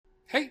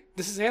Hey,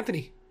 this is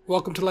Anthony.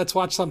 Welcome to Let's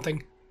Watch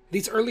Something.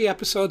 These early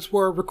episodes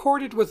were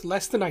recorded with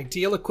less than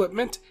ideal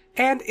equipment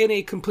and in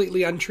a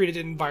completely untreated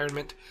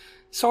environment,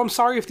 so I'm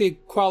sorry if the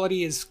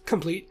quality is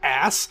complete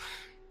ass.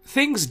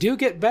 Things do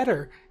get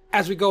better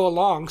as we go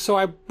along, so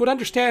I would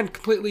understand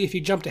completely if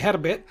you jumped ahead a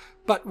bit,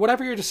 but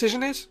whatever your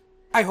decision is,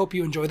 I hope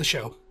you enjoy the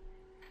show.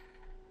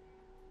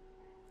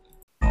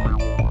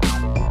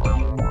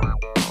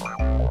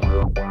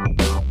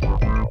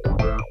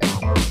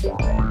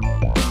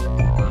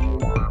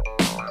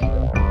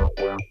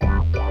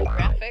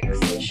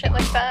 Graphics and shit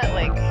like that,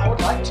 like... I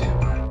would like to.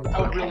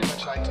 I would really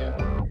much like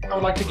to. I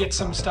would like to get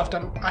some stuff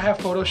done. I have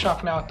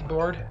Photoshop now at the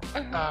board.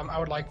 I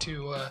would like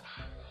to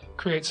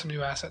create some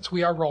new assets.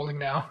 We are rolling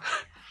now.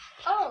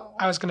 Oh.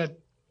 I was going to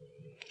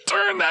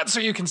turn that so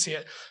you can see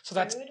it. So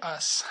that's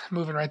us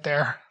moving right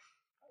there.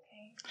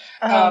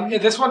 Okay.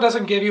 This one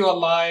doesn't give you a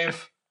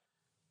live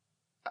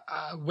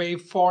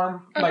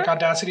waveform like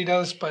Audacity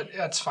does, but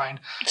that's fine.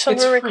 So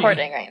it's we're free.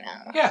 recording right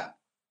now. Yeah.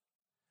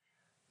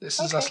 This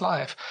is us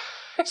live.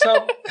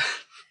 So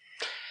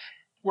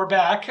we're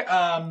back.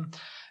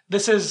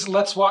 This is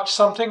Let's Watch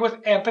Something with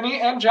Anthony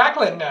and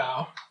Jacqueline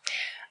now.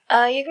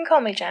 You can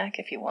call me Jack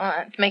if you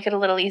want. Make it a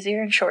little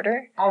easier and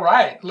shorter. All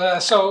right.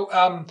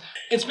 So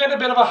it's been a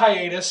bit of a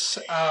hiatus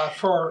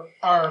for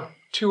our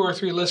 2 or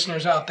 3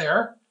 listeners out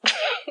there.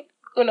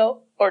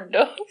 Uno or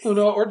dos.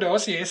 Uno or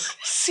dos, yes.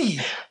 Si.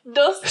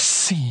 Dos.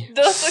 Si.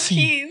 Dos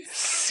si. aquis.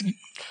 Si.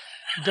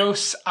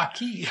 Dos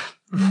aquí.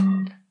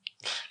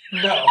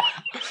 No.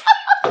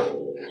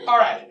 All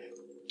right.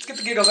 Let's get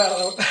the giggles out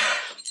of the...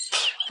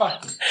 Fine.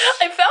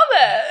 I found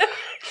that.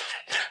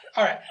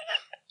 All right.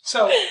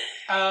 So,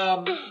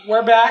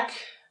 we're back.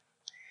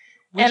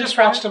 We And just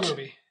front. watched a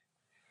movie.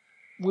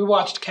 We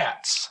watched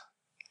Cats.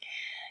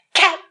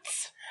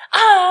 Cats.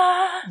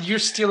 Ah. You're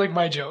stealing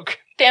my joke.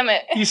 Damn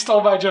it. You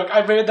stole my joke.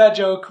 I made that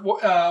joke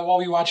while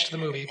we watched the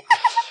movie.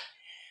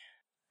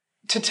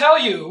 To tell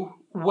you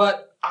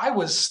what I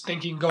was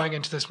thinking going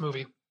into this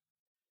movie,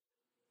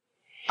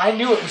 I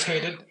knew it was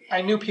hated.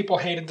 I knew people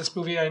hated this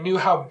movie. I knew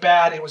how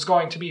bad it was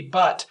going to be,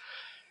 but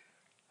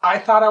I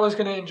thought I was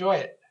going to enjoy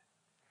it.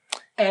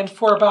 And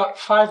for about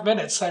 5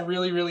 minutes, I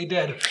really, really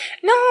did.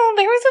 No,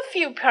 there was a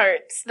few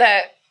parts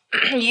that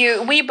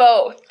we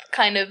both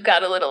kind of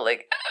got a little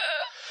like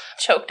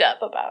choked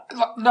up about.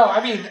 No,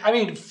 I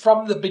mean,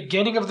 from the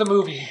beginning of the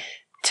movie.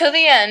 To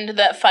the end,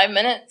 that 5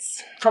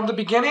 minutes. From the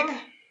beginning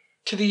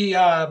to the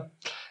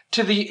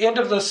end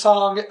of the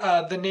song,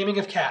 The Naming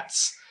of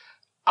Cats,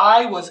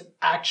 I was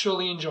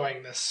actually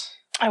enjoying this.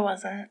 I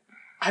wasn't.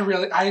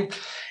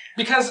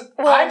 Because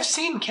I've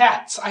seen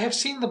Cats. I have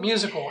seen the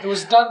musical. It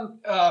was done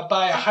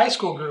by a high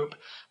school group,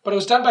 but it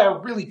was done by a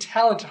really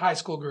talented high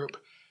school group.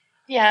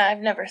 Yeah, I've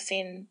never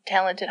seen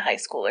talented high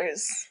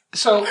schoolers.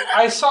 So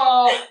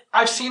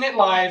I've seen it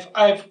live.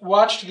 I've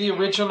watched the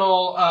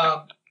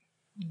original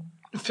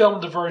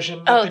filmed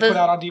version that they put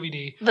out on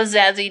DVD. The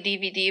Zazzy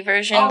DVD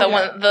version,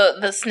 Oh,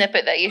 the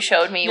snippet that you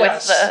showed me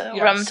with the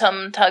Rum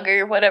Tum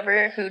Tugger,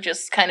 whatever, who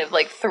just kind of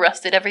like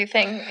thrusted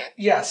everything.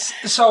 Yes.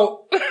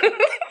 So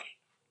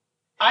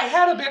I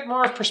had a bit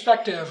more of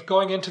perspective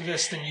going into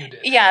this than you did.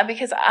 Yeah,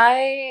 because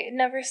I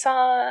never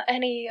saw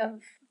any of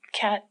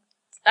Cat.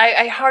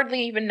 I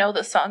hardly even know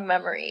the song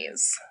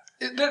Memories.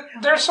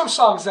 There's some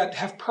songs that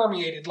have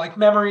permeated, like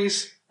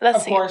Memories, That's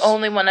of course. the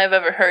only one I've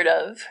ever heard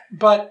of.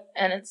 But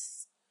And it's...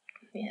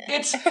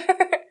 Yeah.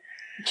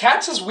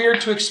 Cats is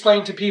weird to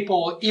explain to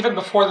people even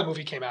before the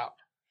movie came out.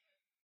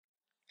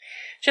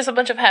 Just a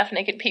bunch of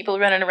half-naked people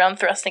running around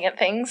thrusting at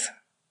things.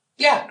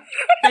 Yeah,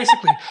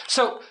 basically.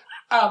 So,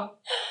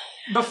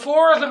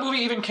 before the movie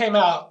even came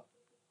out,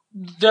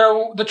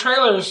 the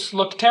trailers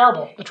looked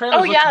terrible. The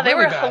trailers looked they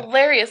really were bad.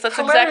 hilarious. That's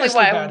Hilariously exactly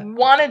why bad. I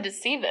wanted to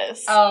see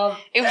this.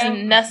 It was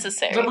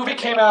necessary. The movie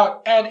came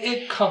out, and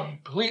it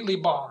completely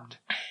bombed.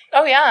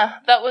 Oh yeah,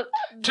 that was...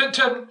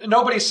 To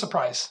nobody's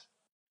surprise.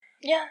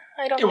 Yeah,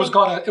 I don't It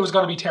was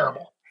gonna be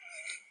terrible.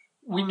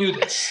 We knew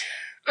this.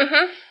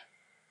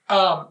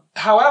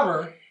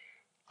 However,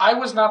 I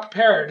was not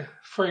prepared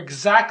for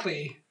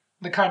exactly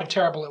the kind of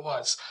terrible it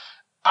was.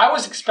 I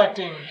was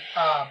expecting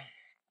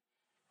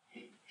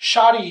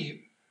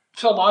shoddy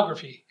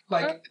filmography.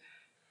 Like,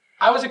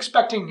 I was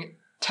expecting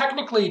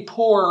technically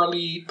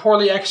poorly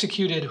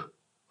executed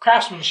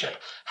craftsmanship.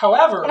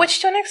 However,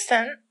 Which to an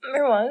extent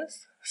there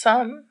was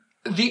some.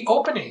 the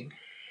opening,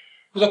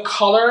 the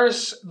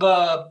colors,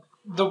 the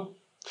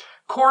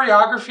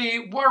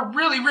choreography were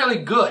really, really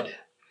good.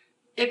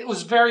 It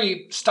was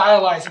very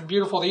stylized and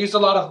beautiful. They used a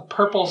lot of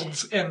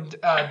purples and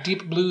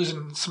deep blues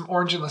and some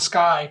orange in the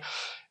sky.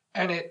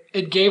 And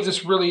it gave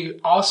this really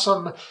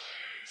awesome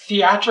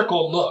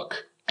theatrical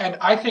look. And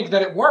I think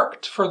that it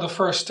worked for the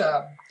first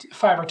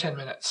 5 or 10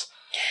 minutes.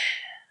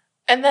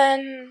 And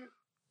then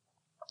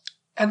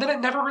it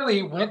never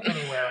really went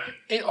anywhere.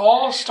 It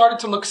all started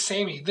to look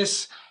samey.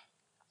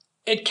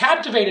 It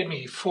captivated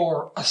me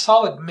for a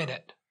solid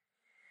minute.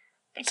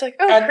 it's like,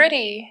 oh,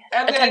 pretty.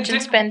 And Attention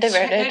span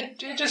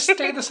diverted. It just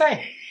stayed the same.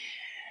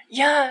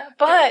 Yeah,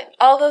 but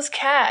all those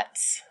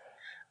cats.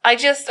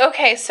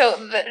 Okay,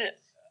 so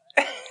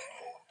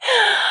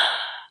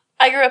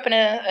I grew up in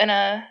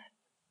a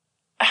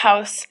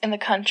house in the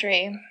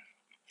country,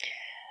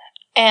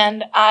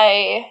 and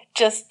I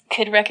just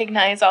could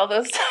recognize all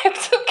those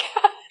types of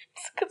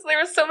cats because there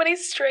were so many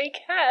stray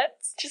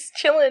cats just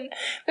chilling.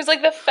 There's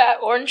like the fat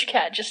orange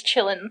cat just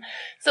chilling.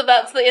 So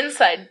that's the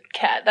inside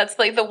cat. That's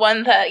like the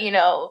one that, you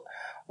know,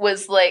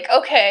 was like,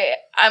 okay,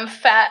 I'm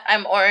fat,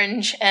 I'm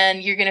orange,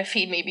 and you're gonna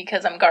feed me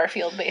because I'm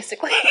Garfield,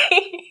 basically.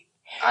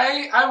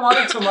 I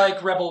wanted to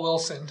like Rebel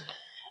Wilson.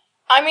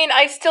 I mean,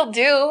 I still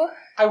do.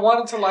 I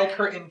wanted to like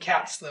her in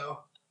Cats, though.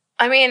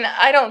 I mean,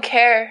 I don't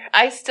care.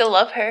 I still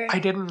love her. I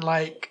didn't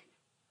like...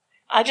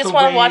 I just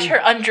want to watch her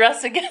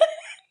undress again.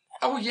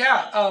 Oh,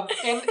 yeah.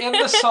 In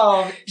the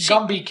song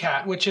Gumby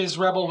Cat, which is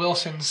Rebel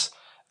Wilson's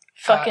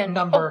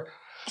number...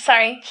 Oh,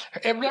 sorry.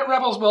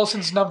 Rebel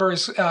Wilson's number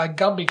is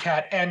Gumby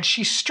Cat, and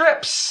she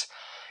strips,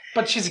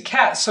 but she's a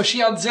cat, so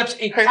she unzips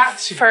her cat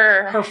suit.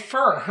 Her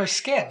fur, her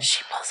skin.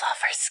 She pulls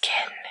off her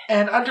skin.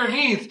 And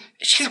underneath,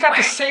 she's got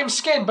the same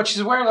skin, but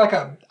she's wearing like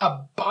a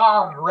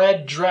bomb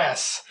red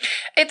dress.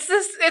 It's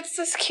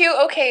this cute.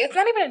 Okay, it's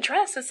not even a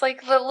dress. It's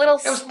like the little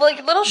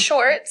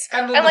shorts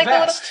and like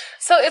vest.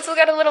 So it's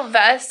got a little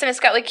vest and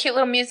it's got like cute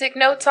little music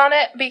notes on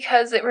it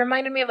because it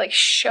reminded me of like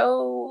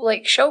show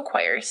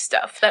choir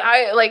stuff that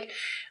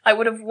I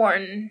would have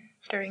worn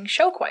during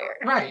show choir.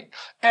 Right,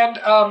 and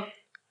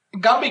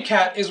Gumby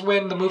Cat is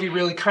when the movie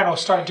really kind of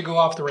started to go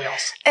off the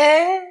rails.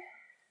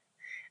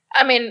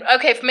 I mean,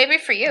 okay, maybe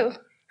for you.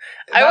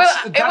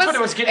 That's when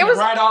it was getting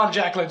right on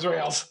Jacqueline's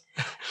rails.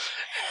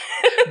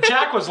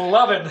 Jack was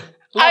loving it from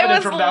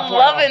that point on. I was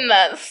loving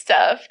that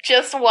stuff.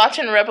 Just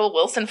watching Rebel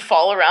Wilson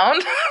fall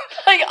around.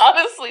 Like,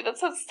 honestly,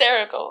 that's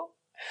hysterical.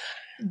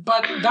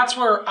 But that's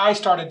where I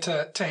started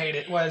to hate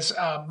it, was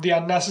the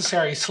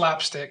unnecessary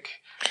slapstick.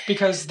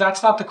 Because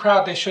that's not the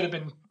crowd they should have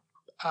been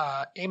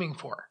aiming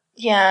for.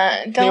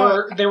 Yeah, They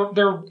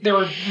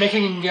were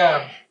making...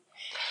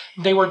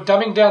 They were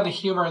dumbing down the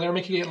humor, and they were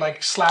making it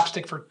like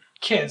slapstick for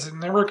kids,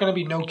 and there were going to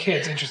be no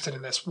kids interested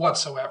in this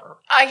whatsoever.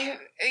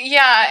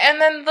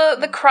 And then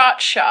the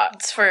crotch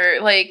shots for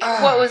like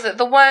what was it?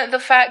 The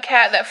fat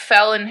cat that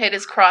fell and hit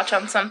his crotch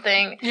on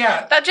something.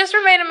 Yeah, that just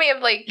reminded me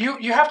of like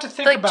you have to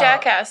think like about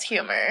Jackass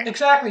humor.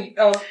 Exactly.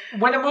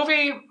 When you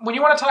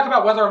want to talk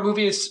about whether a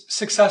movie is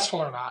successful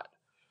or not.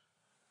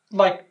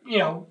 Like, you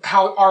know,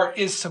 how art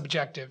is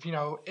subjective. You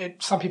know,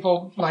 some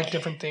people like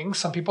different things.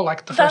 Some people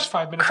like the first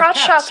 5 minutes of Cats.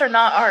 Crotch shots are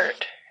not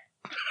art.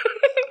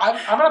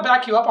 I'm going to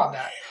back you up on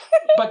that.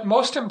 But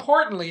most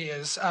importantly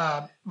is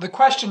the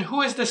question,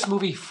 who is this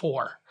movie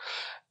for?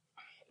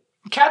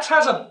 Cats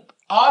has an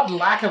odd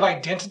lack of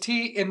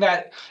identity in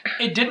that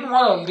it didn't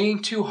want to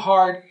lean too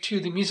hard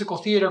to the musical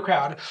theater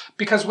crowd.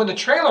 Because when the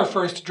trailer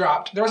first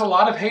dropped, there was a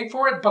lot of hate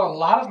for it, but a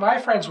lot of my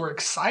friends were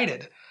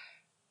excited.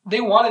 They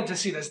wanted to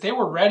see this. They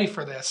were ready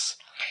for this.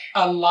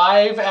 A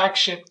live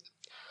action,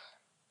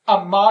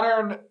 a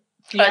modern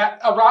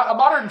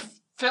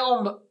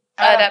film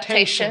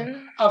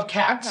adaptation of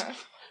Cats. Uh-huh.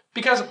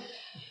 Because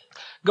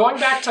going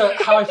back to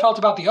how I felt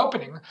about the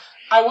opening,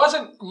 I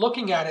wasn't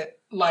looking at it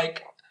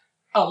like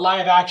a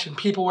live action,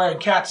 people wearing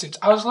cat suits.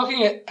 I was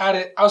looking at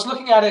it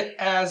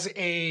as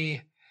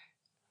a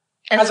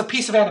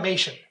piece of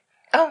animation.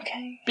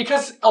 Okay.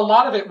 Because a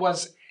lot of it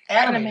was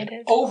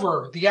animated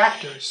over the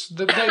actors.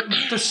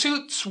 The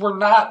suits were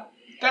not...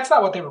 That's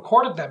not what they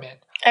recorded them in.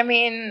 I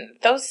mean,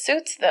 those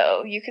suits,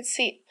 though, you could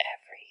see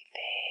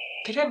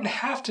everything. They didn't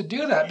have to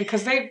do that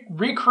because they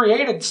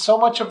recreated so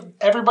much of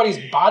everybody's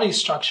body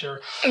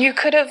structure. You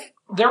could have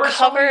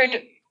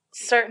covered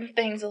certain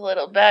things a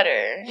little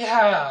better.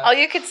 Yeah. All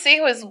you could see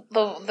was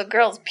the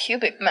girl's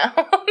pubic mound.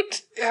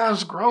 Yeah, it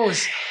was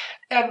gross.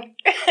 And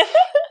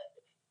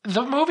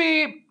the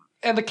movie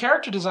and the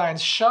character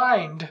designs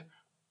shined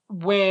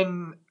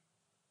when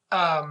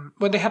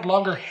they had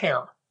longer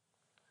hair.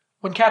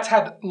 When cats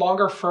had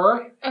longer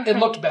fur, it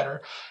looked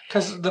better.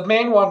 Because the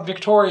main one,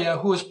 Victoria,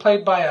 who was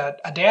played by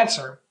a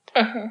dancer,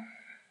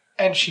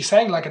 and she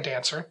sang like a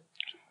dancer.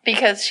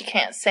 Because she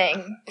can't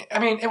sing. I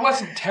mean, it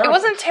wasn't terrible. It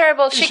wasn't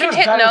terrible. She could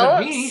hit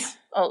notes.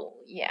 Oh,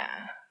 yeah.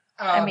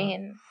 I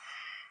mean,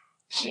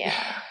 yeah.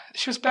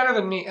 She was better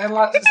than me. And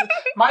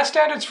my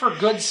standards for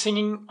good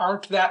singing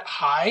aren't that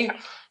high.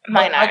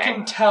 Mine but I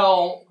can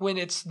tell when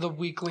it's the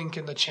weak link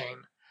in the chain.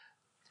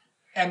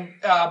 And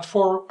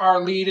for our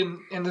lead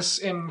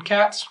in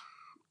Cats,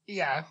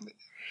 yeah,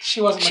 she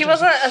wasn't. She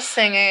wasn't a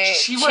singer.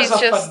 She was a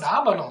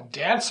phenomenal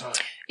dancer.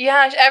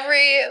 Yeah,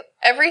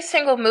 every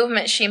single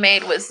movement she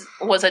made was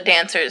a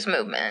dancer's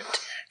movement.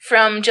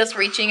 From just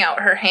reaching out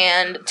her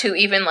hand to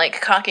even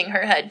like cocking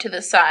her head to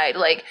the side,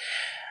 like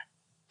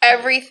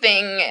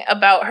everything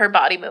about her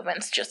body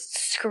movements just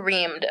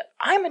screamed,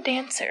 "I'm a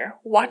dancer.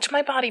 Watch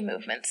my body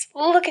movements.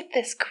 Look at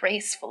this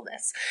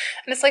gracefulness."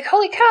 And it's like,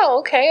 holy cow,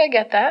 okay, I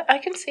get that. I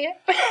can see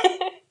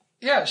it.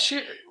 Yeah,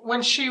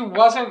 when she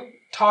wasn't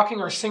talking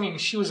or singing,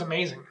 she was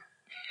amazing.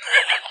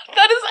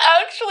 That is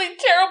actually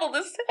terrible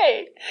to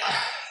say.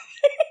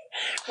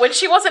 When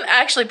she wasn't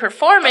actually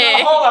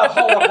performing. Hold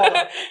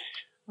on.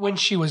 When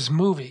she was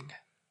moving.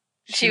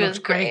 She was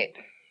great.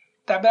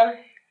 That better?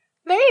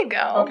 There you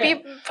go. Okay.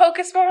 Be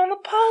focus more on the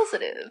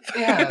positive.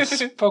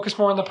 Yes, focus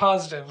more on the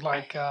positive,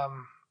 like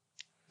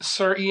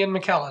Sir Ian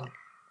McKellen.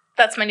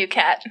 That's my new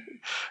cat.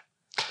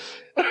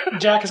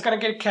 Jack is going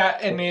to get a cat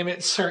and name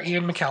it Sir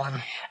Ian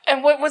McKellen.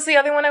 And what was the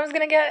other one I was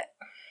going to get?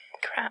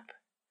 Crap.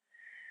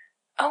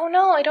 Oh,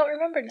 no, I don't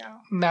remember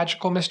now.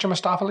 Magical Mr.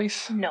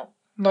 Mistopheles? No.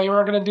 No, you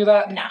weren't going to do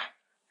that? Nah.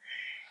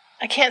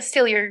 I can't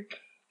steal your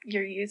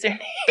username.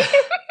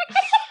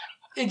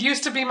 It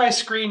used to be my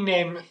screen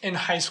name in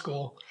high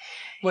school.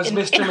 Was in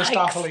Mr. high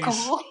Mistopheles.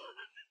 school?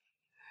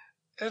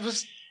 It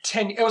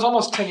was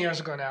almost 10 years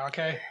ago now,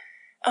 okay?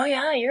 Oh,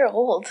 yeah, you're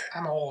old.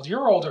 I'm old.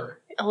 You're older.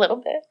 A little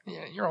bit.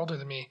 Yeah, you're older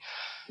than me.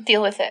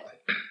 Deal with it.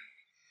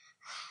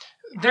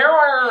 There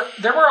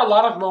were a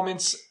lot of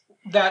moments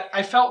that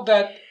I felt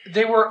that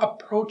they were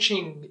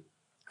approaching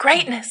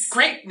Greatness.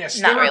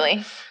 Not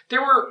really. They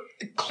were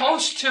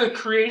close to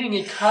creating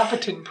a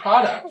competent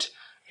product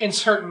in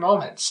certain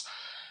moments.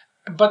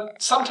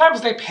 But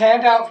sometimes they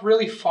panned out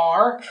really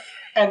far,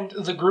 and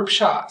the group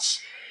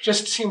shots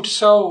just seemed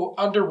so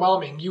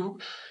underwhelming.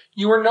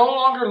 You were no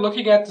longer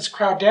looking at this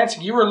crowd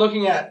dancing. You were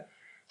looking at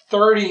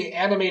 30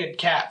 animated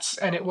cats,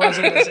 and it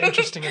wasn't as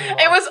interesting anymore.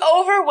 It was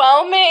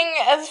overwhelming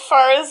as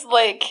far as,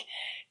 like,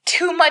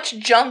 too much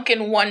junk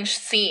in one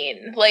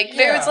scene. Like,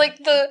 there was,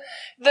 like, the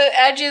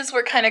edges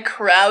were kind of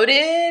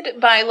crowded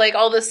by, like,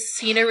 all the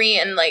scenery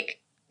and, like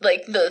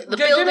the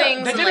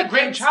buildings. They did a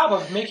great job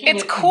of making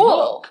it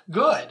cool. look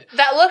good.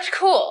 That looked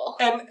cool.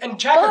 And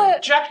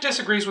Jack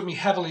disagrees with me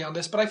heavily on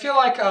this, but I feel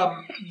like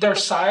their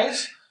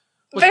size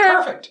was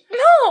perfect.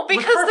 No,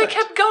 because they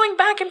kept going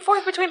back and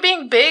forth between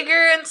being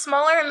bigger and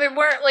smaller, and there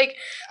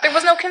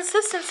was no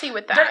consistency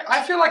with that.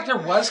 I feel like there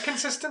was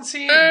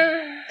consistency,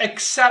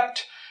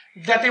 except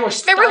that they were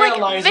stylizing. They were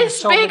like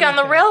this big on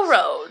the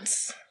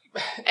railroads.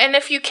 And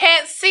if you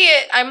can't see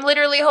it, I'm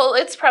literally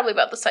it's probably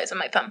about the size of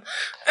my thumb.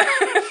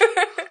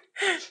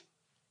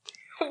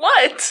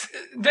 What?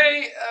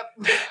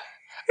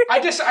 I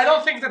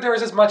don't think that there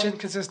was as much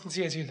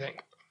inconsistency as you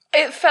think.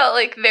 It felt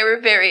like they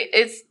were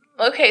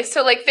okay,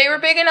 so like they were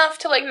big enough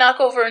to like knock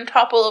over and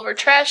topple over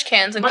trash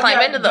cans and climb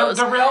into those.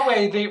 The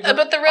railway, they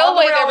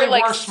were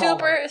like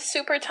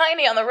super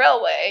tiny on the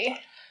railway.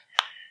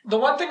 The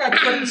one thing I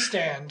couldn't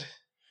stand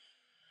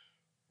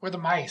were the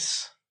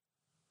mice.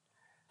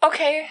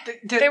 Okay,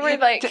 they were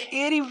like the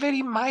itty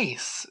bitty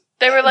mice.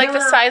 They were like the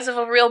size of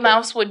a real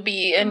mouse would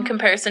be in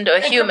comparison to a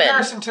human. In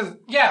comparison to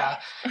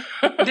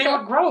they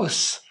were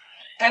gross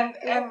and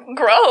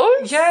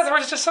gross. Yeah, there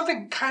was just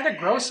something kind of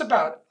gross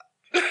about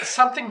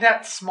something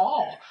that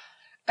small,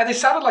 and they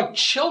sounded like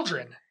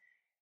children.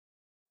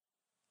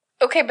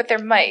 Okay, but they're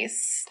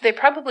mice. They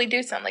probably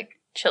do sound like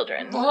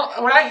children. Well,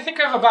 when I think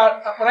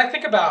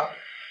about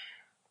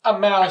a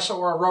mouse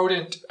or a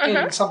rodent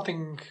in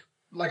something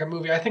like a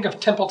movie, I think of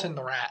Templeton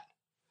the rat.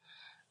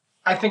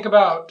 I think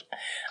about.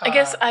 I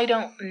guess I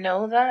don't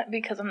know that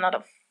because I'm not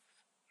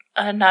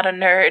a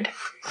nerd.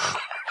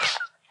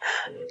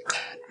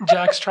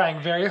 Jack's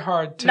trying very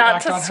hard to not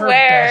act to on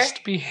swear. Her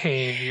best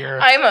behavior.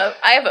 I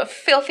have a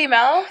filthy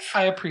mouth.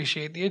 I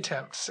appreciate the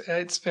attempts.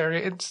 I'm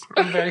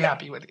very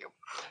happy with you.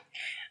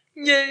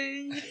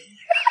 Yay!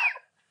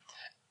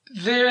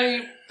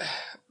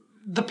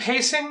 The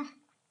pacing,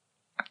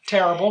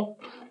 terrible.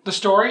 The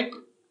story,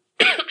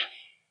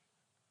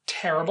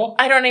 terrible.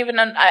 I don't even.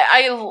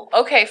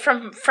 Okay,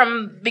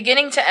 from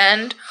beginning to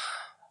end,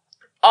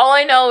 all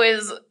I know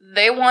is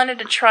they wanted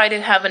to try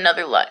to have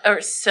another life, or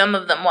some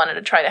of them wanted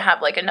to try to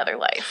have like another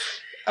life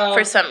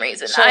for some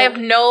reason. So, I have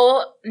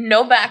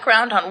no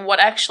background on what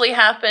actually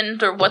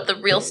happened or what the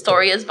real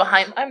story is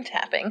behind. I'm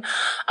tapping.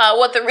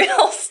 What the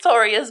real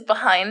story is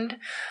behind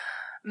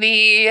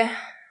the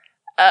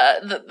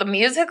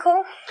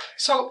musical.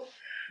 So,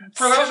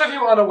 for those of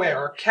you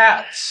unaware,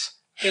 Cats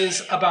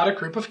is about a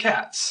group of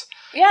cats.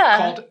 Yeah.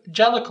 Called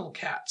Jellicle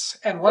Cats.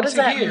 And once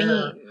a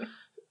year,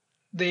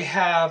 they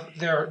have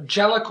their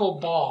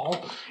Jellicle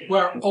Ball,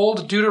 where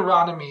Old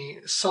Deuteronomy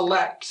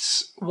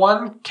selects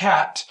one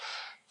cat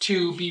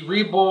to be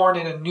reborn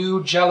in a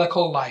new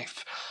Jellicle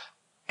life.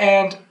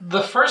 And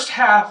the first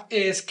half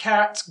is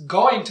cats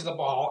going to the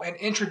ball and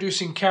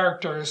introducing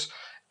characters,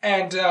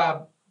 and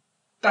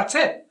that's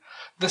it.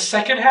 The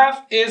second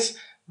half is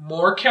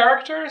more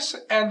characters,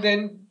 and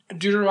then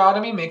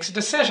Deuteronomy makes a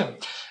decision.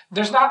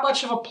 There's not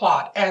much of a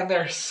plot, and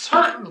there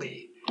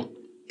certainly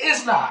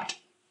is not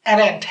an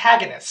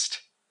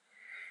antagonist.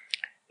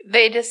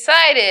 They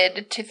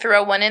decided to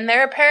throw one in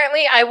there,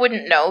 apparently. I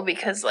wouldn't know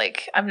because,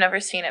 like, I've never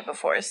seen it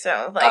before.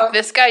 So, like,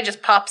 this guy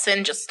just pops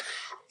in, just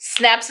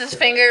snaps his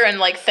finger, and,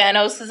 like,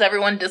 Thanos as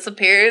everyone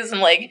disappears, and,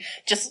 like,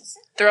 just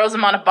throws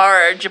him on a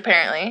barge,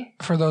 apparently.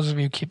 For those of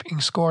you keeping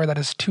score, that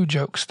is 2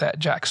 jokes that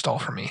Jack stole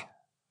from me.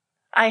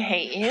 I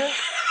hate you.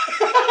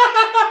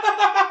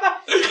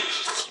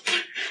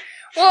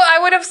 Well, I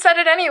would have said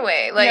it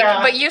anyway,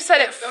 but you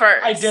said it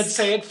first. I did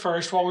say it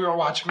first while we were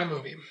watching the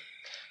movie.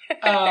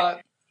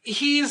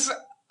 He's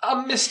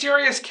a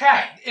mysterious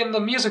cat in the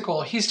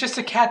musical. He's just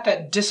a cat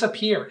that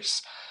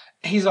disappears.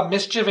 He's a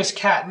mischievous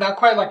cat, not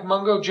quite like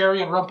Mungo,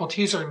 Jerry, and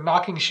Rumpelteazer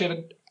knocking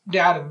shit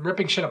down and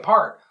ripping shit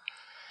apart.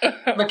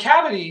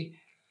 Macavity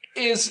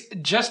is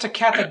just a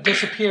cat that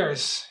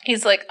disappears.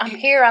 He's like, I'm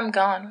here, I'm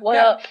gone. What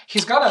up?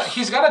 He's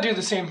gonna do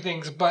the same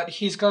things, but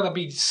he's gonna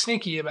be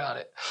sneaky about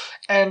it.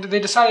 And they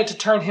decided to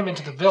turn him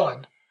into the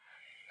villain.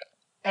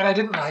 And I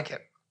didn't like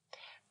it.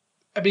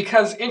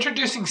 Because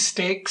introducing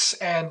stakes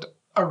and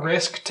a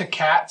risk to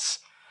cats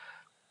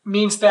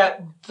means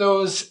that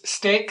those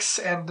stakes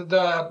and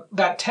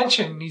that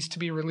tension needs to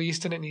be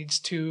released, and it needs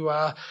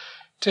to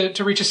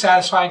reach a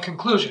satisfying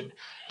conclusion.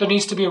 There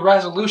needs to be a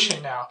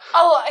resolution now.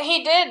 Oh,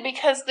 he did,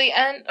 because the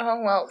end... Oh,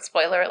 well,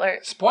 spoiler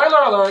alert.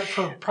 Spoiler alert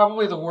for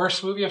probably the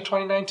worst movie of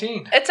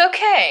 2019. It's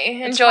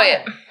okay. Enjoy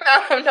it.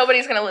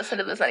 Nobody's going to listen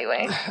to this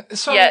anyway.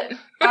 So, yet.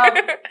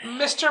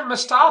 Mr.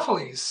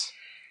 Mistopheles,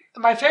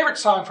 my favorite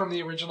song from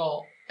the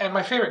original, and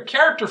my favorite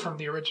character from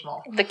the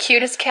original... The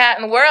cutest cat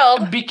in the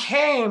world.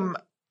 ...became...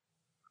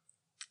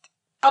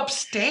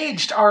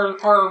 upstaged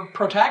our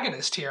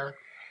protagonist here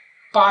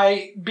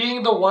by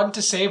being the one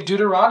to save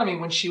Deuteronomy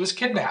when she was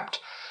kidnapped,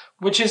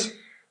 which is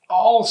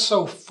all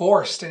so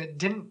forced, and it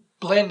didn't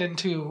blend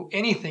into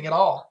anything at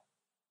all.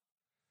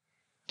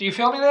 Do you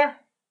feel me there?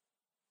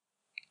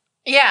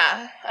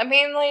 Yeah, I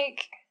mean,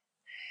 like,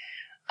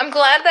 I'm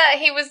glad that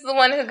he was the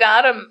one who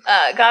got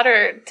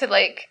her to,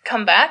 like,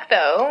 come back,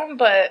 though,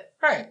 but...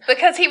 Right.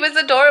 Because he was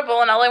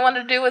adorable, and all I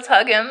wanted to do was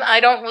hug him.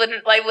 I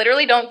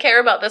literally don't care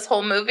about this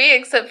whole movie,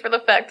 except for the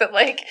fact that,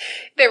 like,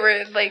 there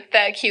were, like,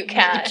 that cute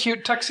cat. The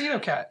cute tuxedo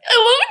cat. I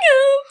love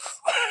cats!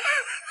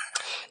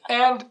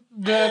 And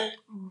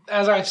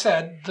as I've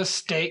said, the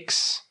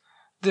stakes,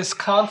 this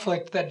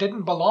conflict that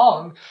didn't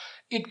belong,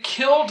 it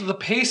killed the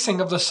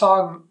pacing of the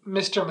song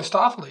Mr.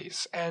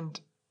 Mistopheles, and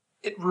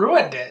it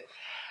ruined it.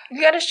 You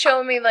gotta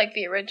show me, like,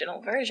 the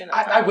original version of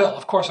I will,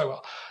 of course I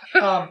will.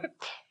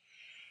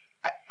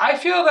 I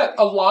feel that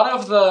a lot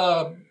of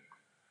the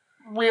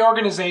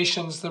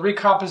reorganizations, the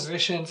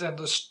recompositions, and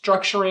the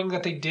structuring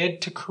that they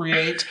did to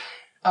create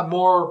a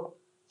more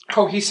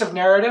cohesive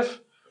narrative,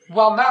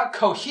 while not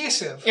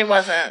cohesive, it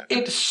wasn't.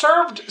 It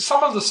served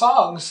some of the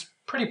songs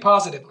pretty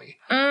positively.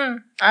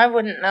 I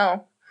wouldn't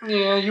know.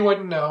 Yeah, you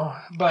wouldn't know.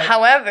 But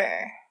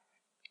however,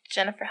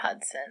 Jennifer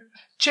Hudson.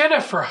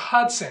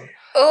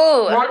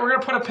 Ooh. We're going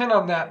to put a pin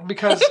on that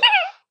because...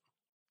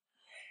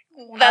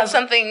 That's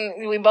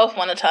something we both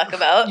want to talk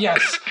about.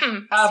 Yes.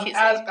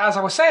 As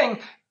I was saying,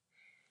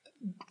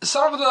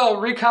 some of the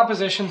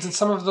recompositions and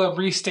some of the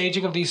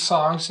restaging of these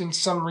songs and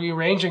some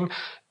rearranging,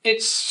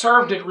 it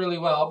served it really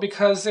well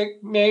because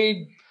it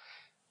made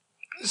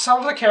some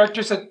of the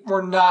characters that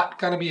were not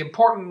going to be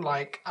important,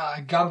 like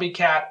Gumby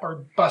Cat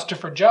or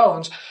Busterford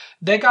Jones,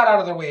 they got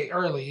out of their way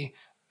early,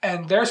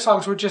 and their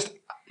songs were just,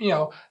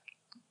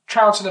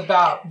 trouncing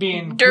about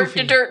being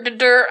goofy.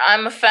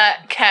 I'm a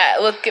fat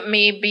cat. Look at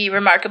me be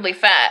remarkably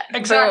fat.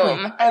 Exactly.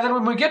 Boom. And then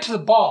when we get to the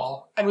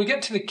ball and we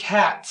get to the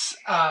cats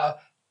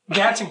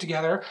dancing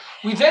together,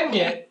 we then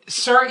get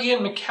Sir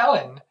Ian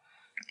McKellen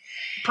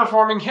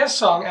performing his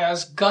song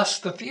as Gus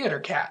the theater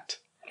cat.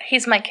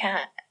 He's my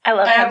cat. I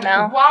love him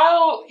now. And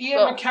while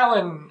Ian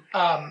McKellen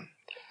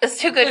is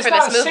too good for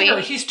not this a movie.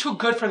 Singer, he's too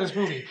good for this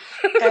movie.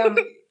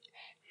 And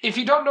if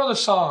you don't know the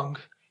song,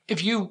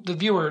 if you, the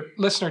viewer,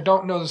 listener,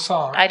 don't know the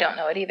song... I don't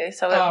know it either,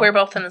 so we're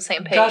both on the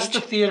same page. Gus the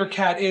theater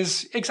cat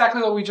is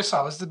exactly what we just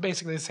saw. It's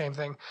basically the same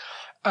thing.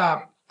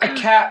 A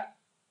cat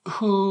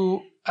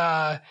who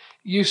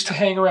used to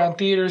hang around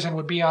theaters and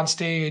would be on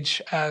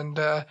stage, and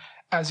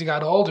as he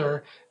got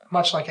older,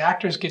 much like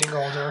actors getting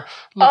older,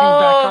 looking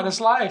back on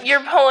his life.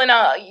 You're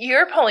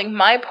pulling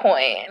my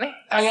point.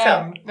 I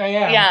am.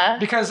 Yeah.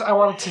 Because I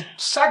wanted to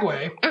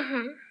segue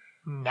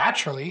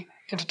naturally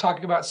into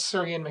talking about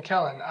Sir Ian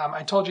McKellen.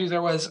 I told you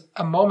there was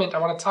a moment I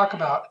want to talk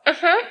about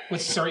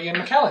with Sir Ian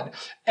McKellen.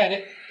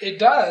 And it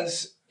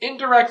does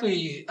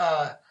indirectly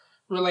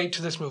relate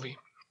to this movie.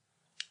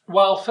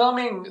 While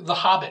filming The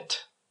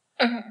Hobbit,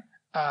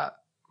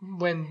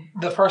 when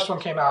the first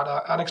one came out,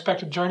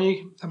 Unexpected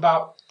Journey,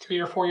 about 3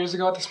 or 4 years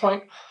ago at this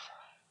point,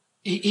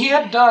 he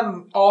had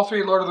done all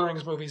 3 Lord of the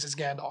Rings movies as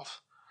Gandalf.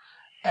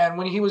 And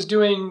when he was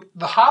doing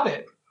The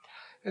Hobbit,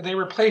 they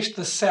replaced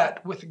the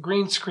set with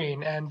green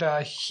screen, and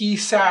he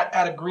sat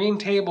at a green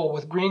table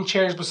with green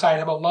chairs beside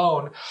him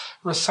alone,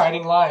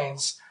 reciting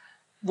lines.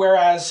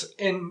 Whereas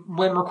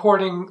when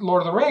recording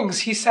Lord of the Rings,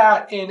 he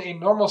sat in a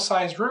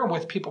normal-sized room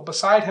with people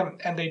beside him,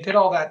 and they did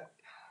all that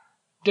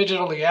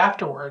digitally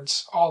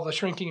afterwards, all the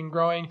shrinking and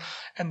growing,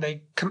 and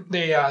they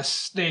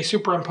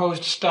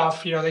superimposed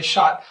stuff.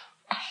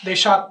 They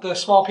shot the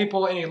small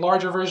people in a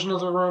larger version of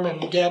the room, and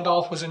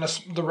Gandalf was in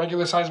the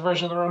regular sized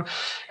version of the room.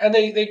 And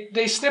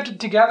they snipped it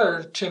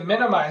together to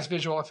minimize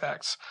visual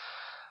effects.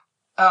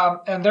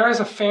 And there is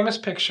a famous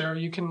picture,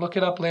 you can look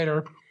it up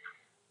later,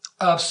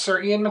 of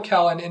Sir Ian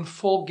McKellen in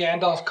full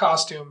Gandalf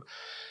costume.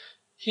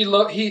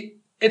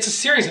 It's a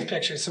series of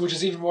pictures, which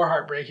is even more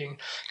heartbreaking.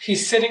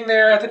 He's sitting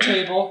there at the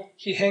table,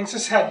 he hangs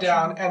his head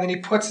down, and then he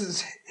puts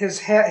his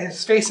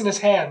face in his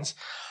hands,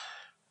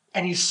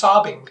 and he's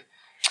sobbing.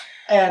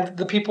 And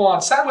the people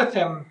on set with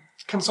him,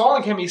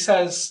 consoling him, he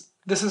says,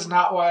 "This is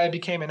not why I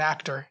became an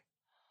actor."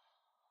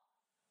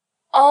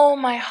 Oh,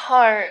 my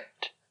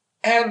heart.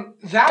 And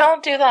that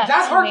Don't do that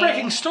that to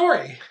heartbreaking me.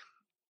 story.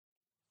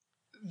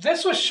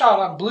 This was shot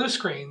on blue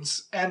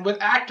screens and with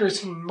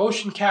actors in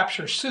motion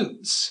capture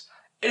suits.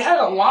 It had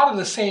a lot of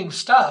the same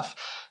stuff,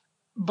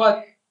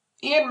 but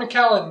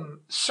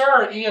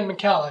Sir Ian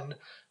McKellen,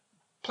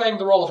 playing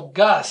the role of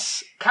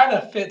Gus, kind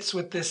of fits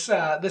with this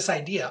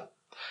idea,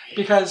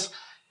 because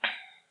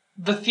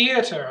the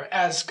theater,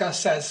 as Gus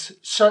says,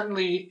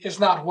 certainly is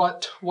not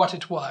what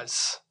it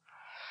was.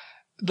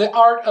 The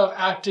art of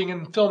acting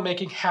and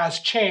filmmaking has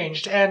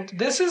changed, and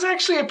this is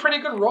actually a pretty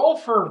good role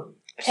for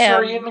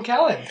Sir Ian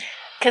McKellen.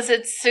 Because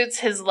it suits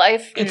his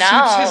life It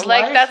now. suits his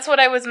like, life. that's what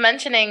I was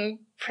mentioning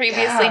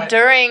previously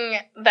during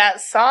that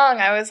song.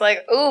 I was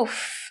like,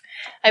 oof.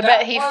 I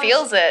bet he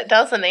feels it,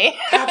 doesn't he?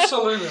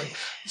 Absolutely.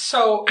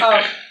 So,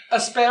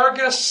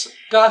 Asparagus,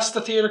 Gus,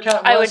 the theater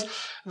cat, was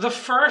the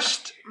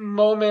first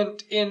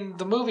moment in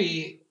the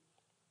movie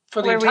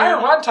for the entire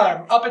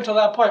runtime up until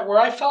that point where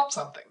I felt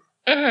something.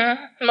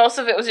 Mm-hmm. Most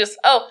of it was just,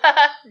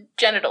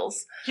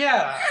 genitals.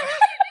 Yeah.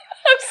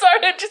 I'm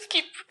sorry, I just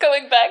keep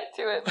going back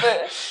to it,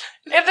 but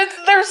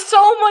there's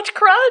so much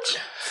crotch.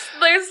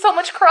 There's so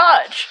much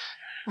crotch.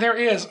 There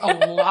is a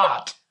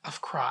lot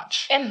of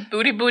crotch. And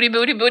booty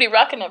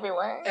rocking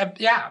everywhere.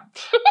 Yeah.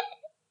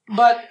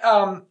 But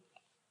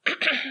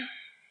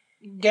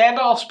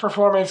Gandalf's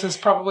performance is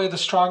probably the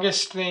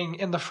strongest thing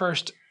in the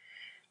first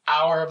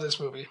hour of this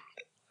movie.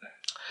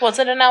 Was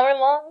it an hour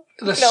long?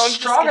 The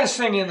strongest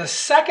thing in the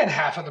second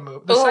half of the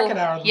movie, second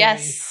hour of the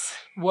movie,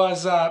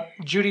 was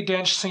Judi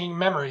Dench singing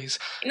Memories.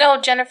 No,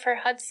 Jennifer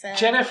Hudson.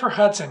 Jennifer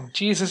Hudson.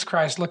 Jesus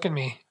Christ, look at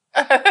me.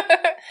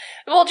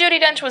 Well,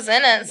 Judi Dench was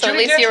in it, so at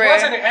least you were...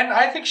 was in it, and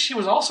I think she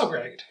was also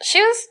great.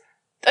 She was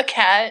a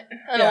cat,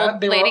 an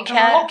old lady cat.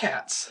 They were all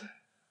cats.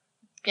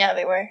 Yeah,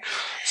 they were.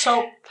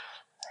 So,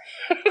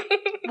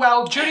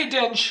 well, Judi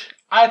Dench,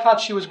 I thought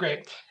she was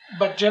great,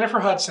 but Jennifer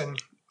Hudson...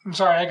 I'm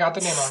sorry, I got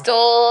the name wrong.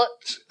 Stole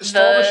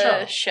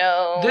the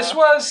show. This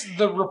was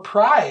the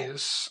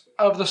reprise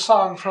of the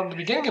song from the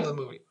beginning of the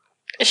movie.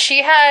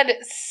 She had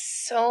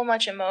so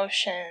much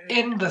emotion.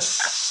 In the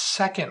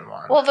second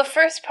one. Well, the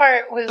first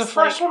part was the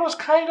first one was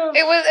kind of...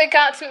 It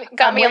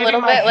got me a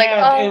little bit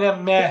like, in a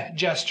meh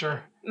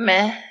gesture.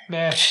 Meh.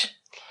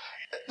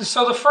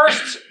 So the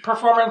first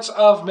performance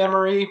of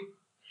Memory,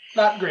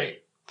 not great.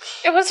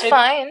 It was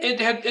fine.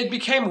 It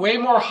became way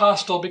more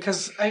hostile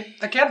because,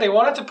 again, they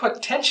wanted to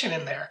put tension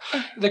in there.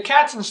 The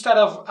cats, instead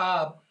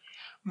of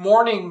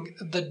mourning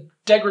the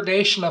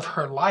degradation of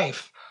her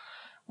life,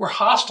 were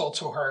hostile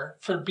to her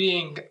for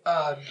being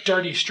a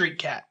dirty street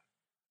cat.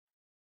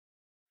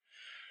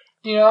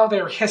 You know,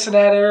 they were hissing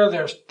at her,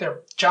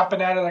 they're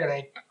jumping at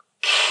her,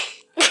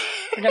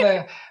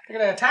 they're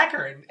gonna attack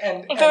her,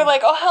 and they're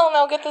like, "Oh hell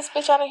no, get this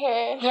bitch out of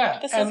here!" Yeah,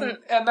 this isn't.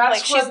 And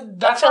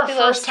that's our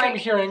first time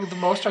hearing the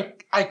most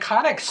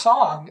iconic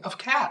song of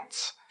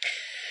Cats.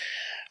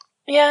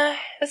 Yeah,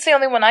 that's the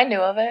only one I knew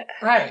of it.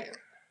 Right,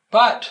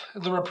 but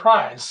the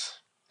reprise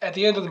at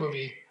the end of the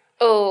movie.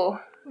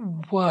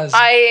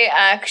 I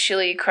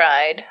actually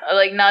cried.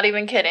 Like, not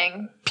even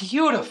kidding.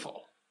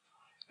 Beautiful.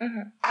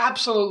 Mm-hmm.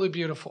 Absolutely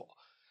beautiful.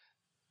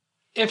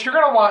 If you're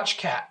gonna watch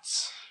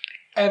Cats,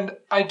 and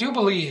I do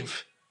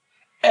believe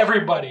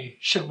everybody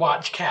should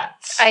watch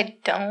Cats. I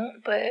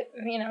don't, but,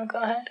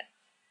 go ahead.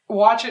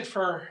 Watch it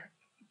for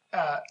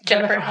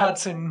Jennifer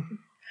Hudson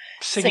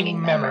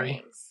singing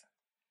Memory.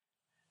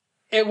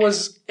 It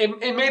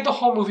made the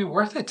whole movie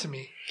worth it to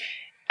me.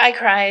 I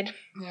cried.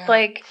 Yeah.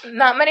 Like,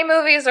 not many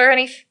movies or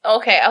any...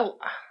 Okay,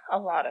 a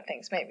lot of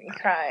things made me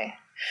cry.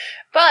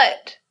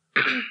 But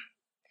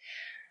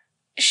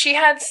she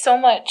had so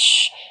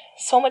much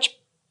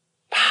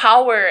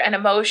power and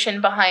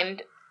emotion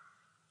behind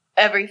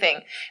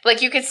everything.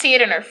 Like, you could see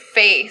it in her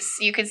face.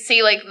 You could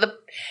see, like,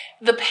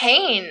 the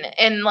pain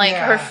in, like,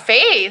 her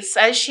face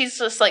as she's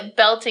just, like,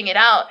 belting it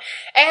out.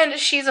 And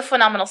she's a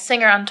phenomenal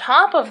singer on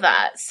top of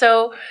that.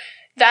 So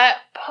that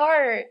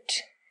part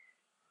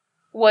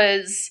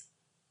was,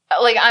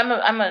 like,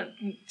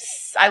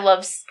 I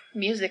love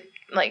music.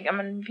 Like, I'm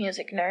a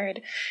music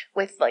nerd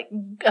with, like,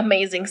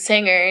 amazing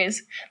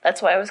singers.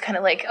 That's why I was kind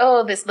of like,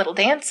 oh, this little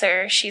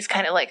dancer, she's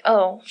kind of like,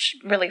 oh,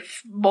 really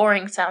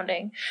boring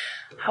sounding.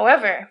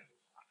 However,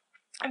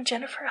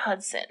 Jennifer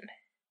Hudson,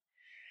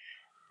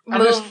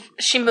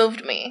 she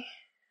moved me.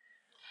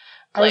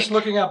 I was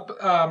looking up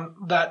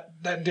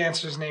that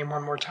dancer's name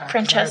one more time.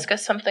 Francesca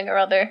something or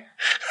other.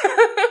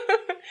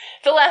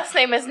 The last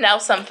name is now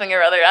something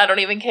or other. I don't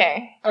even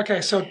care.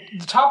 Okay, so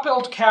the top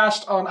billed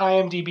cast on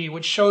IMDb,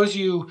 which shows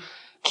you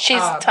she's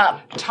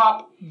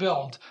top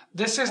billed.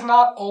 This is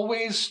not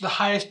always the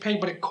highest paid,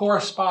 but it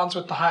corresponds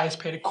with the highest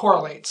paid. It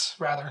correlates,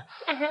 rather,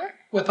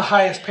 with the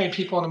highest paid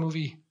people in the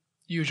movie,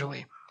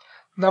 usually.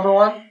 Number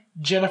 1,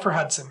 Jennifer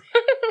Hudson.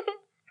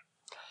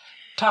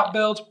 Top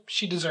billed,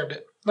 she deserved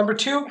it. Number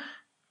 2,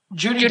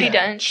 Judi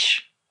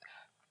Dench.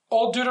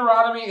 Old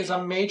Deuteronomy is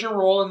a major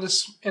role in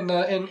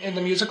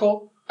the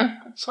musical.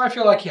 So I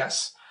feel like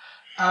yes.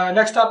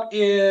 Next up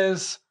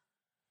is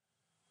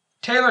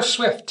Taylor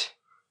Swift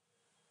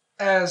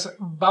as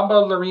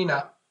Bamba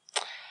Larina.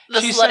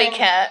 The She slutty sang-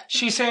 cat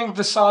She sang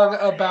the song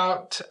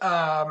about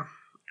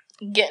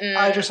getting...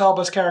 Idris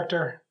Elba's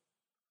character.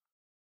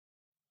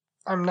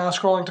 I'm now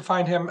scrolling to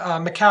find him.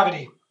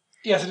 McCavity.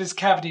 Yes, it is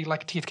cavity,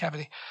 like a teeth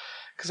cavity.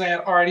 Because I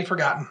had already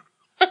forgotten.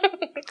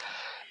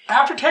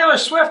 After Taylor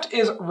Swift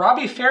is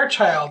Robbie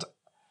Fairchild,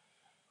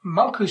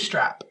 Monku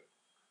Strap.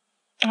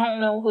 I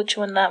don't know which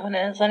one that one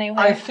is anyway.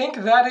 I think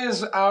that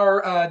is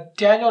our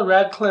Daniel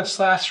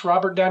Radcliffe /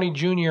 Robert Downey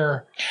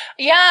Jr.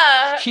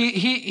 Yeah,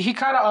 He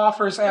kind of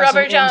offers as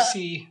Robert an Jo-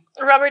 MC.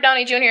 Robert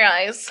Downey Jr.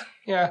 eyes.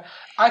 Yeah,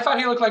 I thought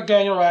he looked like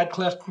Daniel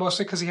Radcliffe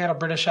mostly because he had a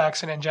British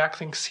accent, and Jack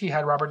thinks he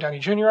had Robert Downey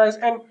Jr. eyes.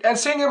 And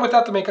seeing him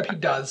without the makeup, he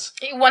does.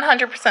 He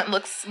 100%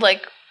 looks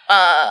like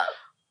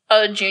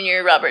a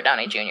junior Robert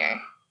Downey Jr.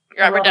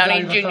 Robert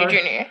Downey Jr.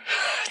 Jr.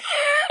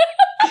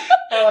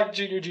 I like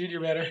Junior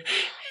better.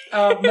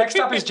 Next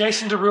up is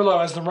Jason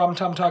Derulo as the Rum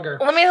Tum Tugger.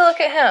 Let me look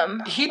at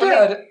him. He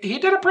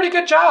did a pretty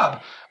good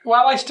job.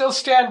 While I still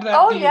stand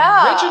that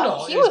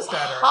original he is was better.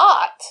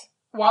 hot.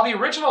 While the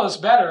original is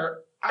better,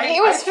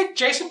 I think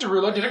Jason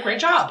Derulo did a great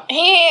job.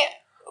 He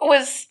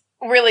was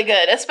really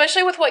good,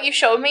 especially with what you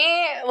showed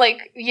me.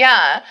 Like,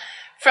 yeah,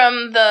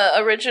 from the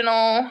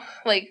original,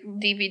 like,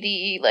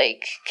 DVD,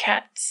 like,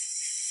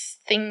 Cats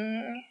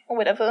thing,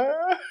 whatever.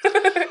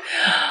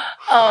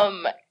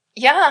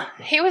 Yeah,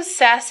 he was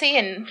sassy,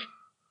 and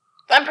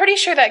I'm pretty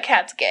sure that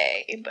cat's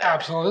gay. But,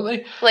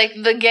 Absolutely. like,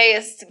 the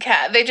gayest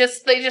cat. They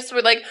just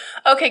were like,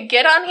 okay,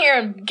 get on here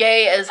and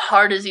gay as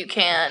hard as you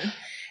can.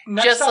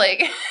 Next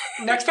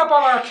up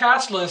on our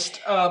cast list,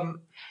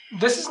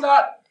 this is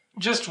not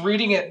just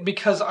reading it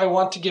because I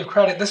want to give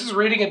credit. This is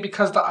reading it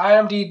because the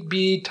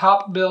IMDb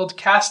top billed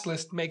cast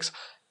list makes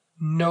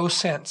no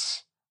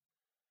sense.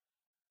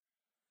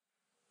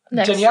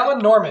 Next. Daniela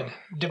Norman,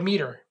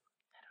 Demeter.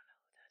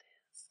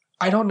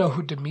 I don't know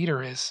who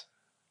Demeter is.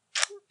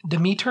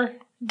 Demeter?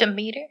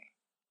 Demeter?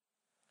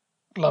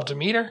 Love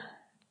Demeter.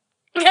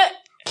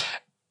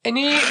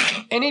 Any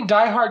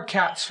diehard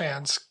Cats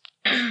fans,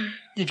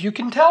 if you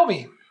can tell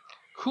me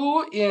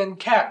who in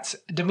Cats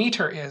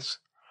Demeter is,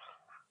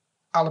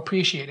 I'll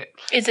appreciate it.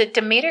 Is it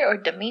Demeter or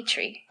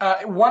Dimitri?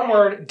 One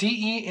word,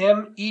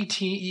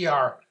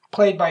 Demeter,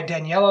 played by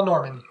Daniela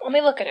Norman. Let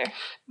me look at her.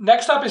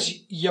 Next up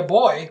is ya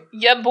boy.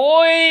 Yeah,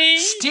 boy.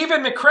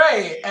 Stephen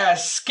McRae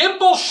as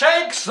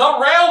Skimbleshanks the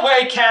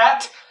Railway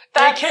Cat.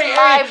 That's AKA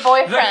my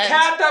boyfriend. the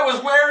cat that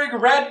was wearing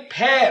red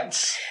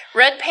pants.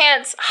 Red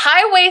pants,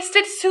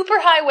 high-waisted, super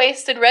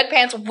high-waisted red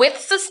pants with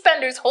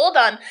suspenders, hold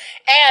on,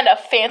 and a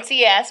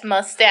fancy-ass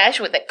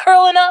mustache with it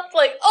curling up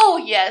like, oh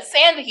yes,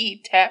 and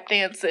he tap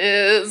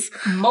dances.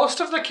 Most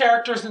of the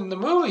characters in the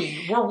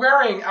movie were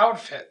wearing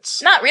outfits.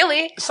 Not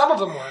really. Some of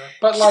them were,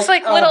 but Just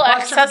like little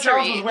Buster Jones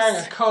accessories. was wearing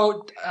a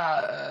coat.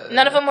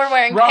 None of them were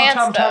wearing Rum pants,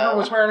 Tum Tugger though.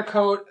 was wearing a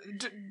coat.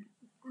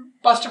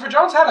 Buster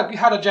Jones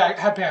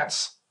had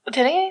pants.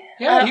 Did he?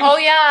 Yeah. He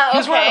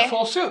was wearing a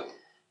full suit.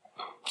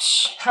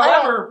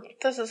 However,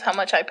 this is how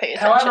much I pay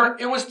attention. However,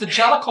 it was the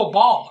Jellicle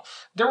Ball.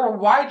 There were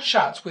wide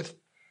shots with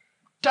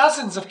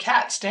dozens of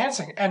cats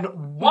dancing, and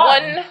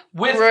one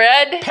with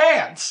red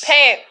pants.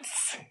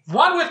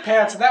 One with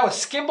pants, and that was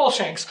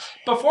Skimbleshanks.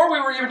 Before we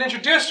were even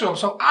introduced to him,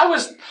 so I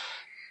was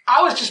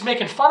just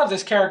making fun of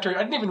this character.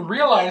 I didn't even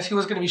realize he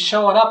was going to be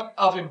showing up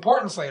of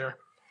importance later.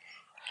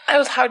 It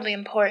was hardly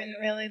important,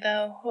 really,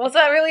 though. Was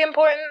that really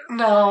important?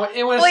 No,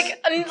 it was... Like,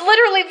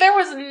 literally, there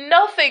was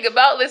nothing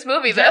about this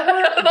movie that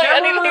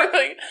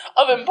anything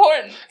of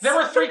importance. There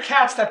were 3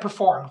 cats that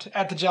performed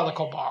at the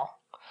Jellicle Ball.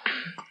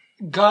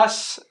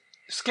 Gus,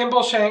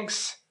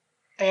 Skimbleshanks,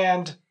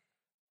 and...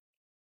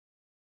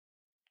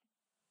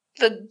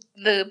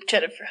 The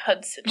Jennifer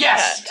Hudson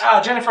Yes!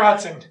 cat. Jennifer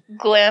Hudson.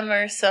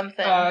 Glamour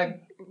something.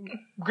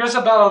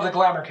 Grisabella the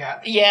Glamour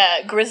Cat.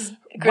 Yeah, Grisabella.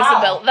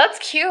 Wow. That's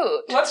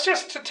cute. Let's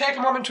just take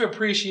a moment to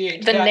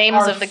appreciate the that names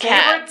our of the favorite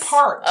cats.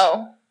 part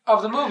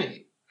of the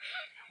movie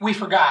we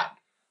forgot.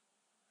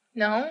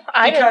 No,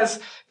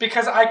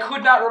 because I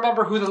could not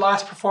remember who the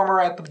last performer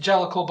at the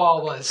Jellicle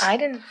Ball was. I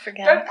didn't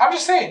forget. I'm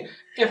just saying,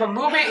 if a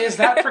movie is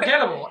that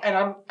forgettable,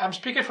 and I'm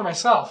speaking for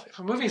myself, if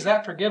a movie is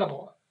that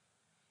forgettable,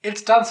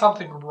 it's done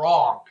something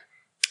wrong.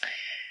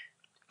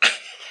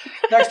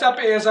 Next up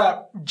is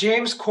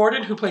James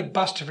Corden, who played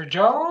Buster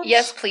Jones.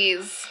 Yes,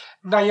 please.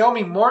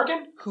 Naomi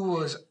Morgan, who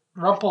was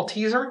Rumple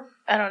Teaser.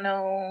 I don't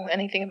know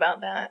anything about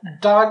that.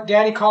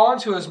 Danny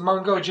Collins, who was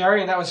Mungo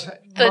Jerry, and that was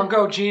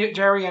Mungo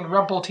Jerry and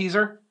Rumple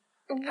Teaser.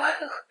 Whoa.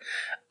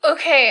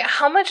 Okay,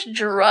 how much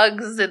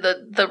drugs did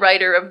the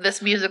writer of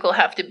this musical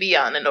have to be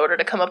on in order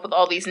to come up with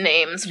all these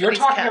names? You're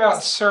talking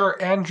about Sir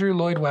Andrew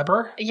Lloyd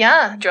Webber?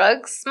 Yeah,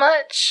 drugs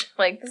much?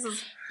 Like, this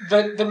is...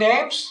 The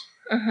names,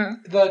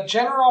 the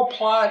general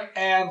plot,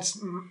 and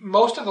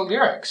most of the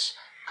lyrics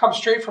come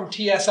straight from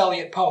T.S.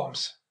 Eliot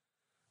poems.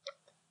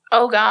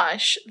 Oh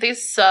gosh,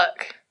 these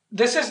suck.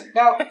 This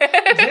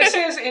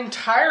is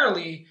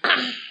entirely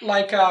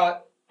like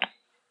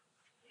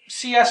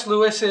C.S.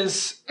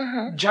 Lewis's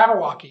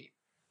Jabberwocky.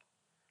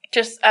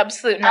 Just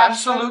absolute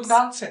nonsense? Absolute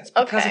nonsense,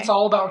 because Okay. it's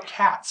all about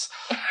cats.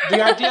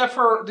 The idea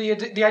for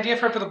the idea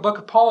for the book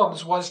of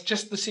poems was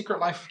just the secret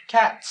life of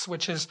cats,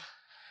 which is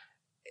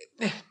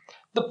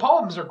the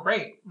poems are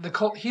great.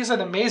 He's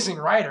an amazing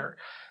writer.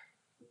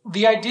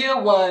 The idea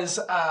was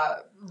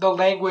the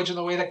language and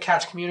the way that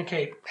cats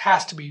communicate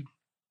has to be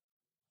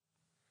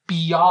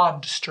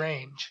beyond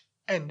strange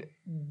and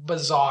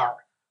bizarre.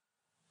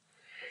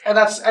 And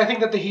I think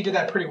that he did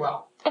that pretty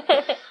well.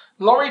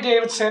 Laurie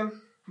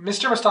Davidson,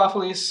 Mr.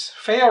 Mistopheles,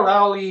 Faya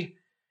Rowley,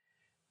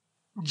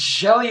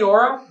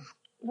 Gelliora,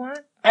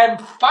 What? and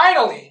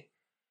finally,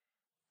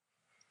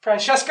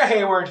 Francesca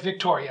Hayward,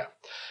 Victoria,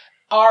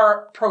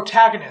 our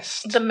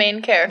protagonist. The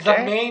main character.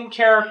 The main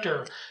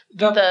character.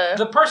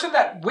 The person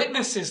that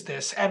witnesses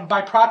this, and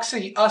by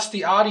proxy, us,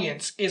 the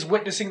audience, is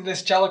witnessing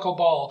this Jellicle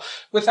ball.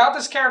 Without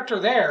this character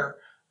there,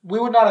 we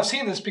would not have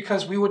seen this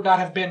because we would not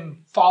have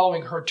been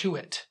following her to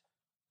it.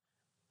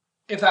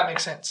 If that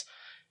makes sense.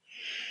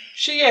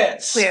 She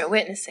is. We are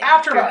witnessing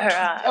After through her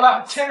eyes.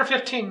 about 10 or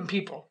 15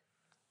 people.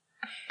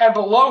 And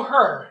below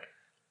her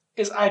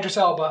is Idris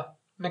Elba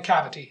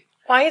McCavity.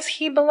 Why is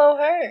he below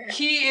her?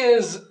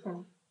 He's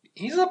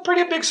a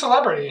pretty big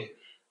celebrity.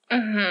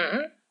 Mm-hmm.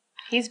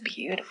 He's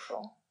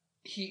beautiful.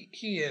 He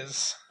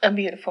is. A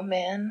beautiful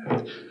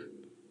man.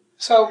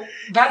 So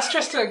that's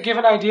just to give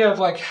an idea of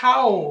like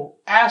how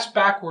ass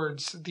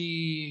backwards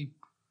the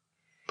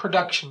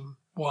production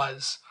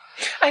was.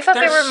 I thought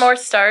there There's- were more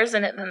stars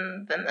in it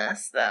than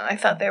this, though. I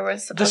thought there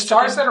was The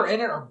stars that are in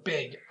it are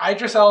big.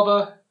 Idris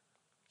Elba,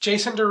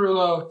 Jason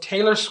Derulo,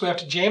 Taylor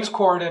Swift, James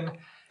Corden.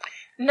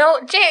 No,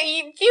 Jay,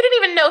 you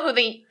didn't even know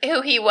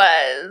who he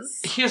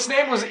was. His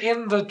name was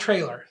in the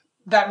trailer.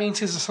 That means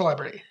he's a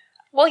celebrity.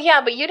 Well,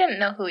 yeah, but you didn't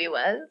know who he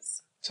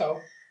was. So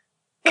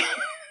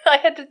I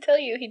had to tell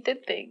you he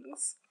did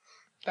things.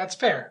 that's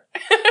fair.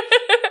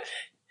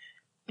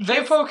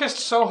 They focused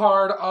so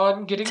hard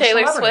on getting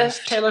Taylor celebrities.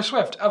 Swift. Taylor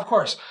Swift, of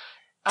course.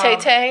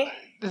 Tay-Tay,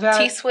 That-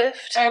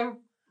 T-Swift. And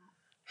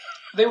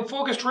they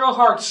focused real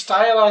hard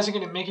stylizing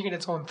it and making it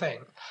its own thing,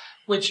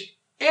 which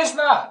is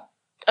not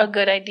A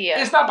good idea.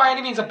 it's not by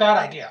any means a bad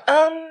idea.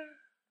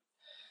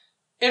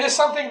 It is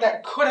something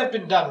that could have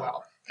been done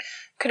well.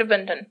 Could have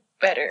been done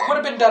better. Could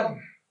have been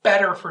done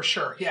better for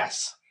sure,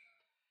 yes.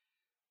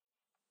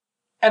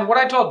 And what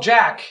I told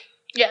Jack,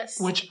 Yes.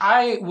 which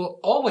I will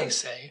always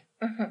say,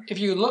 Mm-hmm. if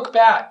you look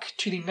back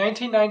to the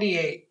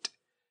 1998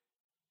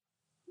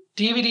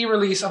 DVD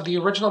release of the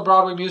original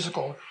Broadway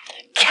musical,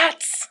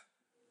 Cats,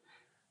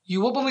 you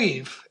will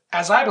believe,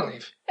 as I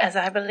believe, as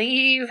I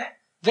believe.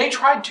 they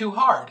tried too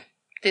hard.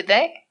 Did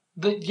they?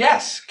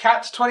 Yes,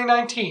 Cats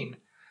 2019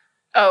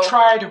 Oh.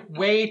 tried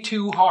way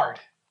too hard.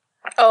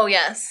 Oh,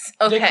 yes.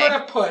 Okay. They could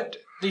have put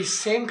these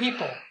same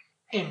people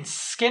in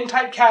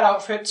skin-tight cat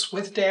outfits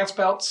with dance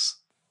belts,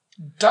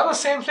 done the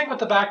same thing with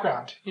the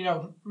background. You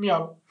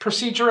know,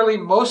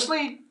 procedurally,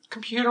 mostly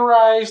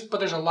computerized, but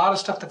there's a lot of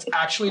stuff that's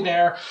actually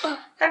there.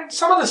 And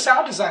some of the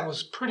sound design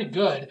was pretty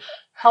good.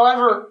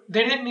 However,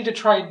 they didn't need to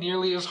try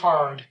nearly as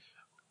hard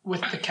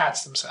with the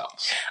cats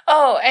themselves.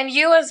 Oh, and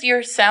you as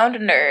your sound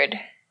nerd,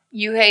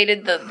 you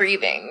hated the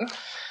breathing.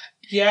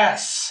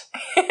 Yes.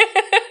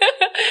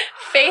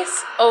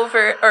 Face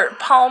over, or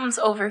palms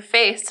over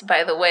face,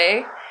 by the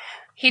way.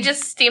 He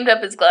just steamed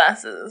up his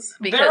glasses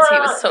because he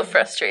was so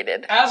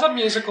frustrated. As a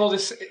musical,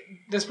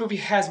 this movie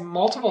has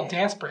multiple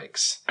dance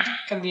breaks.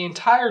 And the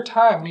entire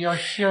time we are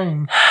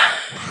hearing...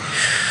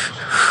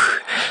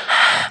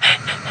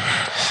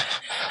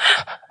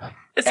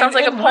 It sounds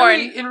like a porn.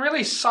 Really, in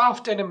really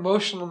soft and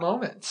emotional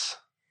moments.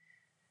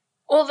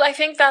 Well, I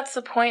think that's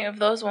the point of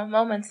those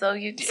moments, though.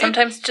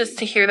 Sometimes just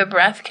to hear the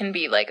breath can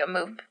be like a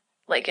move,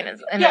 like in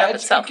and of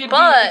itself. It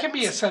But can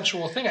be a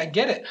sensual thing. I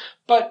get it,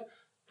 but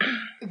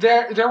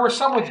there were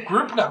some with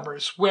group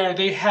numbers where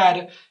they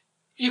had,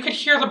 you could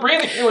hear the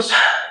breathing. It was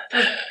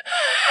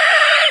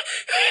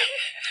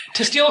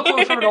to steal a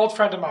quote from an old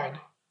friend of mine.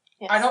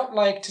 yes. I don't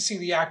like to see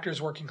the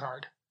actors working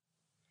hard.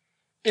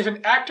 If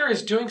an actor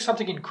is doing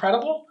something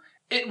incredible,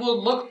 it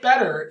will look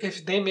better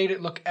if they made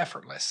it look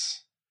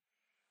effortless.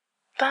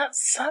 That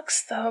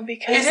sucks, though,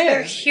 because It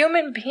they're is.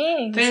 human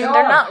beings They and are.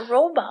 they're not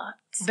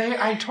robots.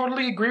 I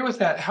totally agree with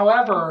that.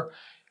 However,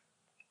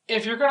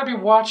 if you're going to be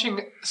watching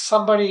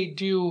somebody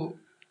do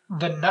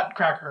the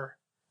Nutcracker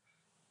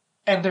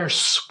and they're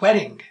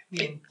sweating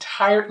the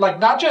entire, like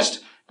not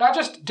just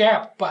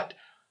damp, but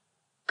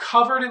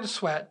covered in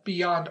sweat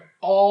beyond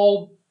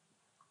all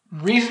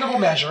reasonable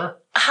measure,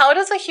 How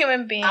does a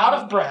human being... out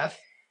of breath,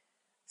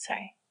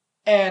 Sorry.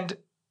 and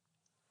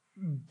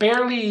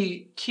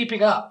barely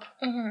keeping up,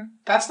 Mm-hmm.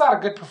 that's not a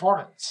good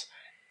performance.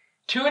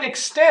 To an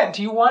extent,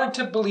 you wanted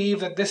to believe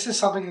that this is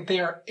something that they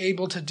are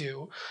able to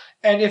do.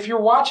 And if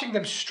you're watching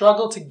them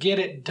struggle to get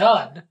it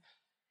done,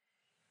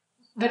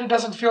 then it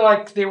doesn't feel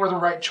like they were the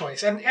right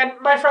choice. And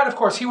my friend, of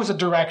course, he was a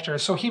director,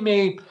 so he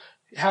may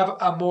have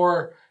a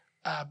more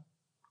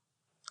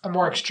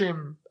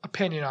extreme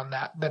opinion on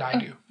that than I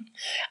do.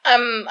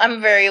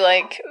 I'm very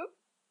like,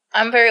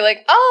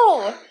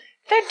 oh,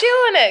 they're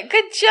doing it.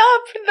 Good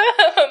job for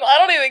them. I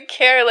don't even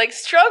care. Like,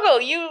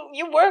 struggle.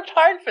 You worked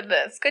hard for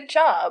this. Good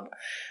job.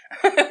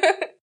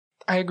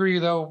 I agree,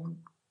 though.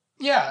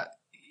 Yeah,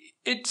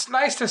 it's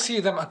nice to see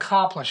them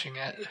accomplishing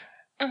it.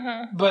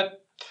 Mm-hmm.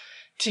 But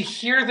to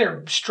hear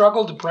their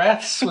struggled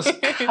breaths was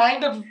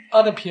kind of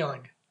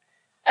unappealing.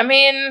 I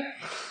mean,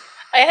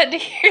 I had to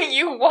hear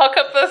you walk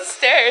up those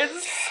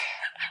stairs.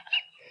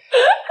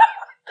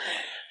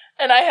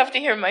 And I have to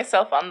hear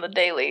myself on the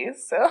daily,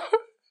 so...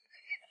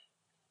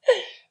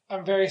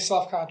 I'm very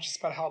self-conscious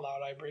about how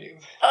loud I breathe.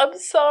 I'm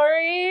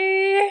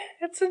sorry.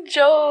 It's a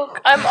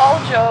joke. I'm all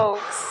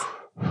jokes.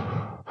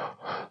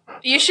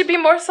 You should be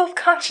more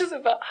self-conscious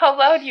about how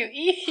loud you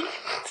eat.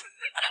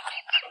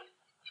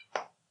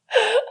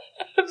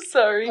 I'm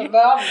sorry. And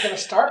now I'm going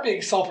to start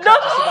being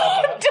self-conscious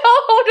about that.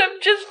 Don't! I'm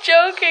just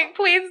joking.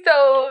 Please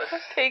don't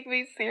take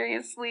me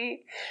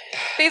seriously.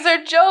 These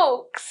are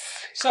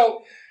jokes.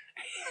 So,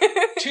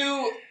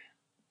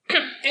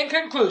 in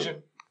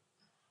conclusion,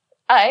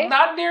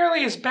 not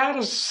nearly as bad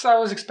as I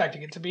was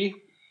expecting it to be.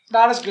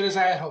 Not as good as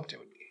I had hoped it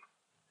would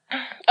be.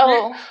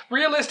 Oh.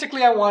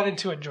 Realistically, I wanted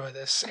to enjoy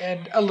this,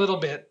 and a little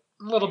bit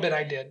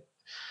I did.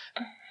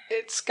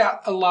 It's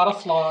got a lot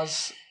of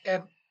flaws,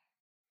 and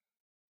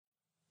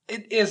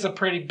it is a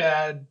pretty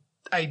bad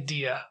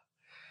idea.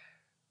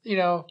 You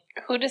know.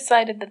 Who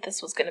decided that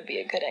this was going to be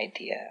a good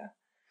idea?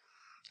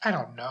 I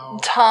don't know.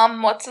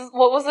 Tom, what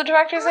was the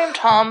director's name?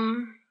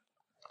 Tom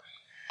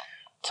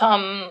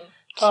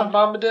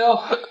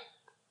Bombadil?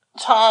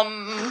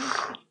 Tom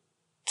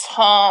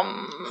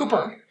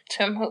Hooper.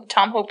 Tom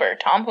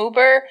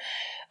Hooper.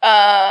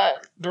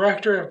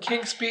 Director of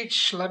King's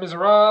Speech, Les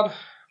Miserables.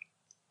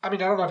 I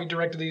mean, I don't know if he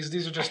directed these.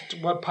 These are just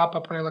what pop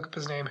up when I look up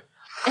his name.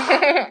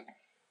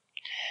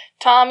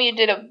 Tom, you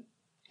did a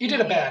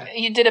bad.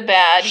 You did a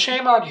bad.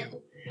 Shame on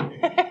you.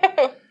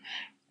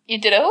 You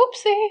did a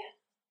oopsie.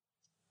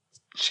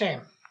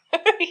 Shame.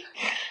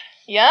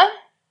 Yeah?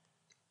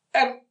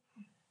 And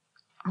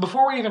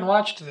before we even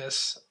watched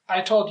this,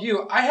 I told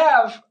you, I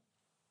have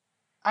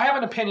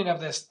an opinion of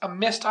this, a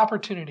missed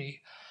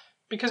opportunity,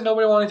 because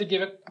nobody wanted to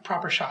give it a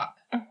proper shot.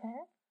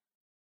 Mm-hmm.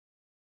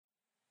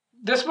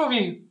 This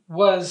movie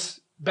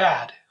was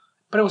bad,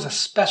 but it was a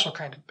special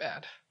kind of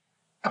bad.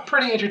 A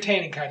pretty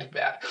entertaining kind of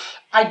bad.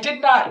 I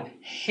did not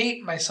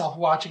hate myself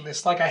watching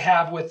this like I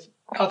have with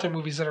other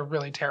movies that are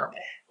really terrible.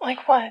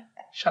 Like what?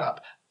 Shut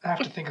up. I have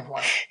to think of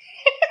one.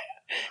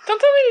 Don't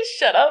tell me to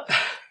shut up.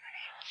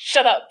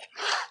 Shut up.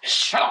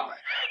 Shut up.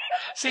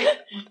 See,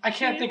 I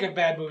can't think of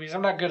bad movies.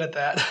 I'm not good at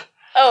that.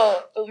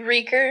 Oh,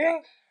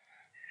 Reeker?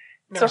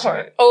 It's a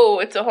horror. Oh,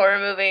 it's a horror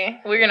movie.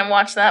 We're going to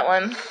watch that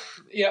one.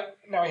 Yep,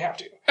 now we have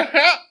to.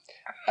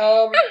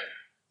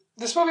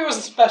 This movie was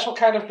a special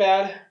kind of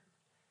bad,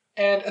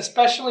 and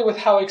especially with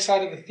how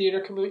excited the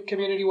theater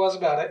community was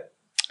about it.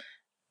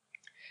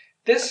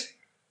 This,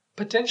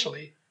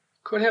 potentially,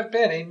 could have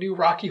been a new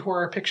Rocky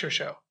Horror Picture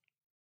Show.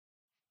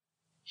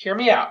 Hear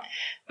me out.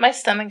 My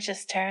stomach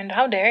just turned.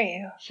 How dare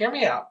you? Hear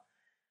me out.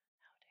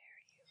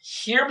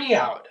 Hear me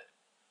out.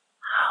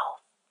 How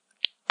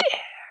dare you?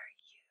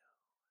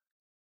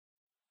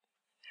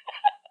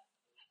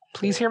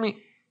 Please hear me.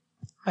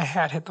 My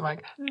hat hit the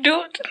mic.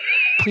 Dude.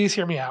 Please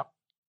hear me out.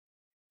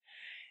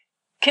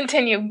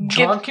 Continue.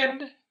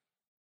 Drunken.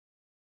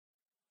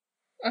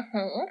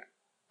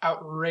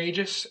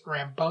 Outrageous,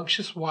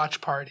 rambunctious watch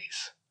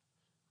parties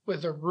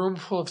with a room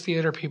full of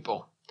theater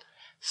people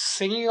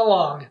singing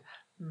along,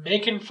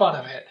 making fun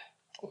of it,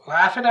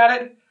 laughing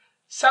at it.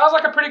 Sounds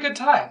like a pretty good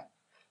time.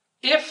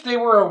 If they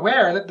were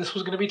aware that this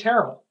was going to be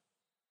terrible.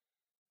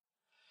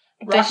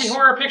 Rocky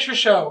Horror Picture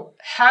Show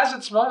has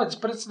its moments,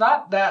 but it's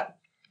not that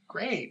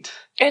great.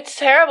 It's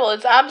terrible.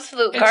 It's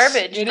absolute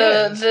garbage.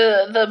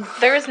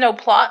 There is no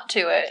plot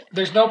to it.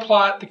 There's no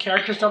plot. The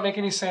characters don't make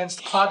any sense.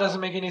 The plot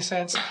doesn't make any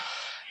sense.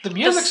 The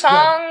music's good. The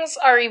songs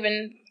are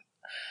even...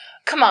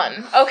 Come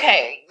on.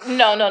 Okay.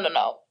 No.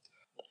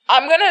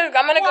 I'm gonna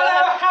go ahead.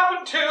 What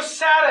happened to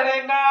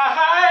Saturday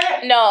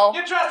night? No.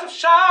 You dressed up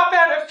sharp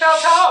and it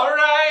felt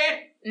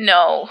alright.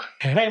 No.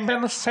 It ain't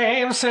been the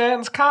same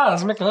since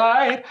Cosmic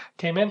Light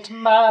came into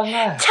my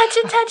life. Touch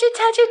it,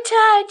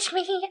 touch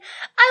me.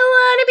 I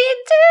wanna be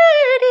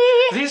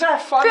dirty. These are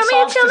fun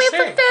songs to sing.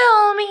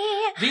 Fulfill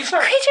me. These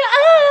are creature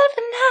of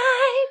the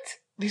night.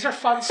 These are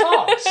fun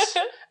songs.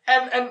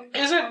 And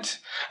isn't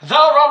the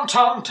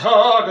Rum-Tum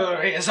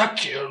Tugger is a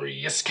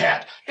curious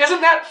cat?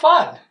 Isn't that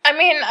fun? I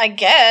mean, I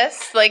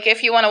guess. Like,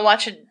 if you want to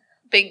watch a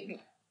big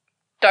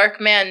dark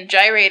man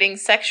gyrating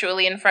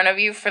sexually in front of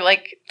you for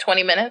like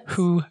 20 minutes.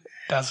 Who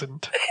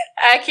doesn't?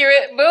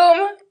 Accurate.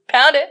 Boom.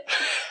 Pound it.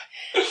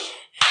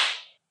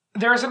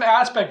 There's an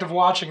aspect of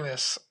watching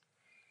this,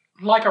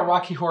 like a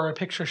Rocky Horror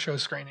Picture Show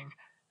screening,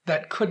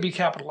 that could be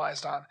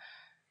capitalized on.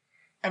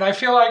 And I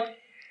feel like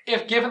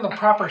if given the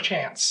proper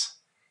chance,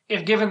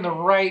 if given the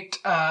right...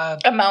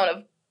 amount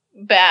of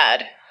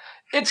bad.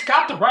 It's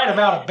got the right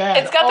amount of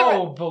bad.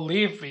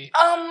 Believe me.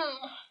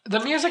 The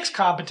music's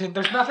competent.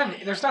 There's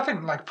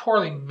nothing like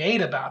poorly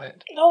made about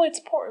it. No, it's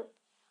poor.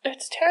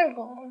 It's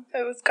terrible.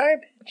 It was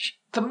garbage.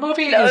 The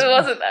movie No, is... it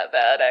wasn't that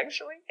bad,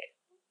 actually.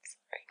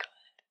 Sorry, go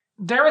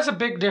ahead. There is a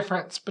big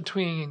difference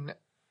between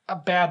a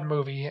bad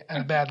movie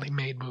and a badly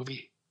made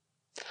movie.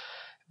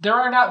 There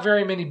are not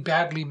very many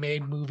badly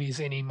made movies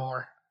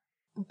anymore.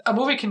 A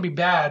movie can be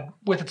bad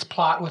with its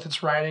plot, with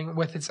its writing,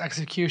 with its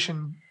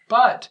execution,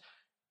 but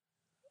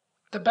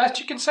the best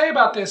you can say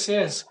about this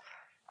is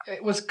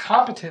it was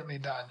competently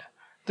done.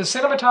 The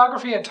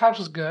cinematography at times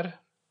was good.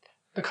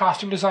 The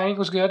costume designing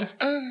was good.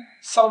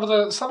 Some of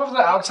the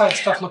outside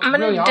stuff looked really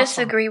awesome. I'm going to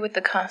disagree with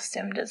the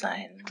costume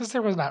design. Because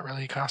there was not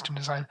really a costume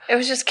design. It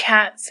was just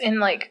cats in,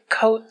 like,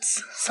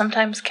 coats.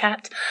 Sometimes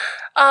cats.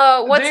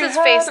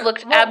 What's-his-face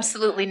looked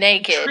absolutely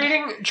naked.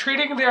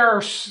 Treating their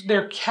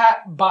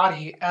cat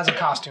body as a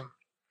costume.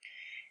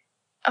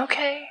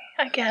 Okay,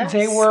 I guess.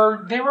 They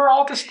were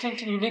all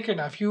distinct and unique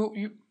enough.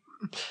 You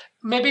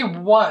maybe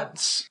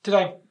once did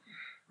I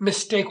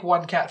mistake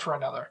one cat for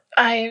another.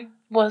 I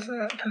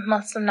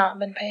must have not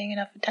been paying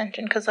enough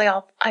attention because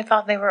I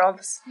thought they were all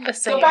the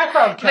same. The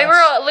background cats.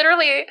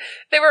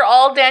 They were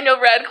all Daniel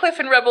Radcliffe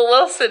and Rebel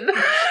Wilson.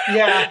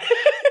 Yeah.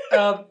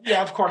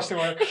 Yeah, of course they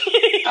were.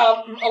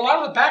 A lot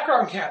of the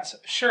background cats,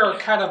 sure,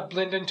 kind of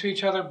blend into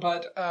each other,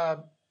 but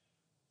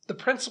the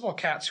principal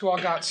cats who all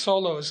got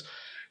solos,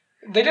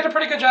 they did a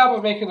pretty good job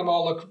of making them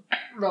all look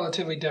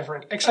relatively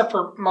different, except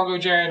for Mungo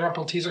Jerry and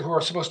Rumpelteazer, who are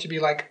supposed to be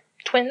like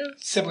twins,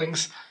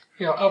 siblings,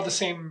 of the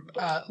same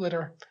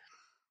litter.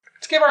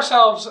 Let's give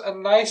ourselves a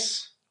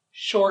nice,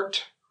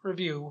 short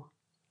review,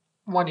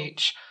 one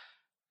each.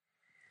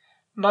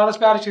 Not as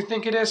bad as you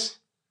think it is,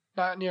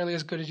 not nearly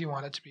as good as you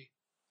want it to be.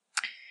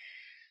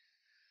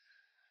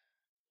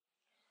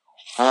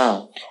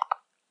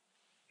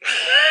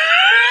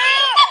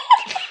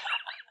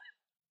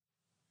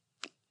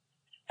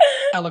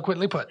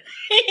 Eloquently put.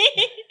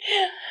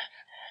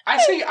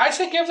 I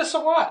say give this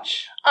a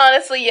watch.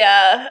 Honestly,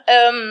 yeah.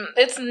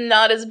 It's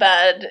not as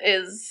bad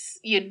as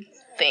you'd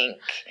think.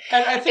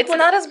 And I think it's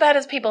not as bad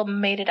as people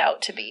made it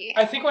out to be.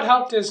 I think what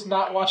helped is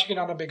not watching it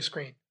on a big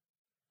screen.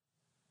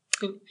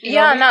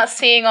 Not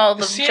seeing all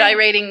the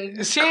gyrating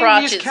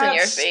crotches these cats in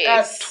your face.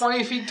 At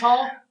 20 feet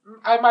tall,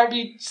 I might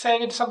be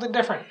saying it's something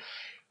different.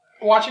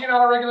 Watching it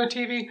on a regular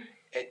TV,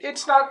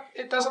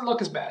 it doesn't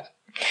look as bad.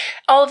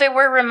 Oh, there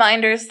were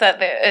reminders that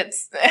it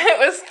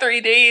was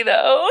 3D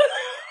though.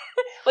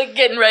 Like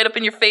getting right up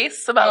in your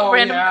face about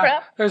random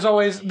crap.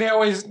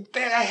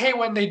 I hate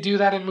when they do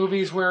that in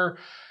movies where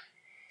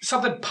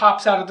something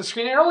pops out of the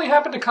screen. It only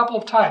happened a couple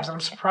of times. I'm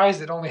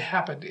surprised it only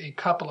happened a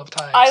couple of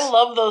times. I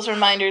love those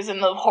reminders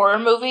in the horror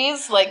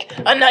movies. Like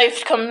a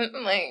knife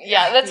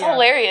that's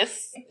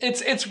hilarious.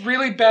 It's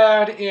really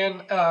bad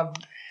in.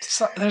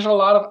 There's a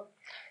lot of.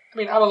 I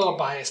mean, I'm a little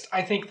biased.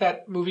 I think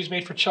that movies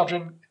made for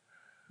children,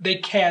 they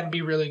can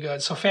be really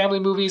good. So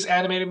family movies,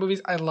 animated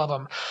movies, I love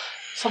them.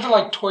 Something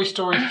like Toy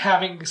Story,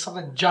 having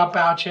something jump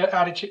out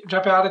at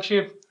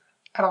you,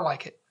 I don't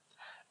like it.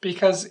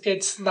 Because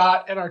it's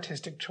not an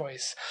artistic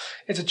choice.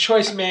 It's a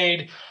choice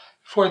made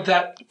for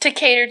that... to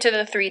cater to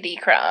the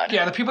 3D crowd.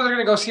 Yeah, the people that are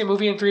going to go see a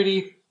movie in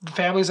 3D, the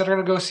families that are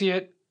going to go see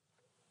it,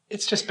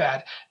 it's just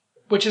bad.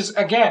 Which is,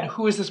 again,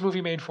 who is this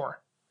movie made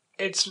for?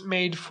 It's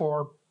made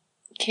for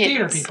kids,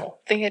 theater people.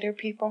 Theater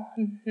people.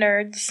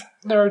 Nerds.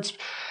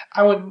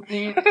 I wouldn't...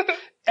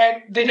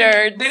 And they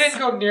didn't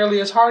go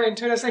nearly as hard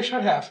into it as they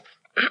should have.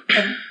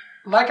 And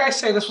like I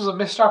say, this was a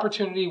missed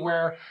opportunity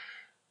where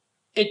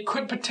it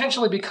could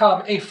potentially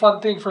become a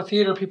fun thing for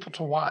theater people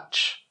to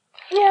watch.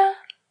 Yeah.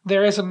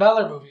 There is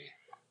another movie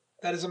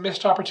that is a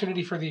missed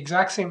opportunity for the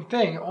exact same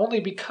thing, only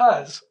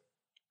because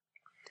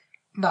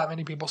not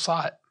many people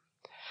saw it.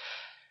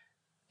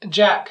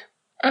 Jack,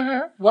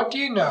 what do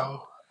you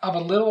know of a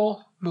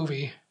little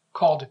movie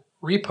called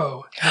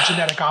Repo, the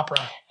Genetic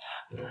Opera?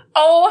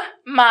 Oh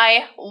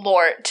my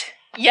lord.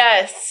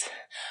 Yes.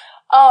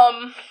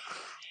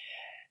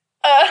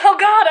 Oh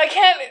god, I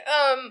can't,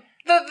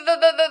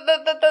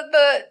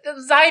 the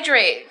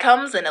Zydrate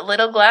comes in a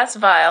little glass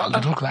vial. A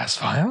little glass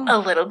vial? A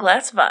little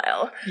glass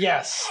vial.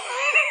 Yes.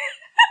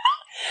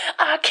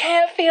 I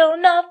can't feel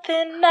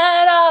nothing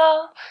at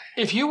all.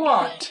 If you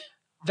want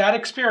that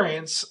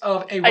experience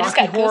of a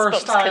Rocky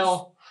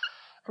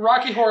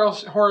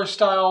Horror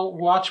style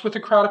watch with a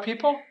crowd of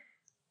people,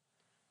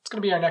 it's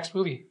going to be our next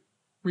movie.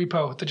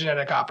 Repo, the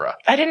Genetic Opera.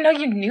 I didn't know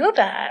you knew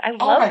that. I love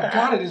that. Oh my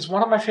god, it is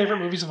one of my favorite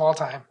movies of all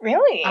time.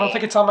 Really? I don't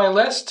think it's on my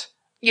list.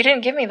 You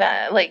didn't give me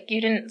that. Like,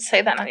 you didn't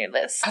say that on your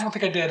list. I don't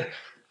think I did.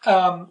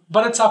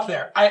 But it's up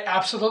there. I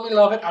absolutely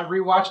love it. I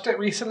rewatched it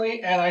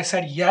recently, and I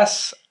said,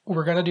 yes,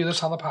 we're going to do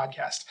this on the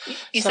podcast.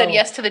 You said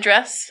yes to the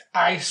dress?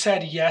 I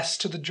said yes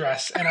to the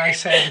dress, and I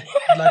said,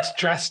 let's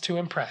dress to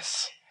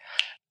impress.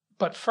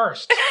 But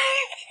first...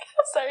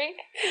 Sorry.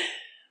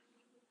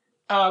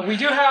 We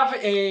do have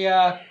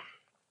a...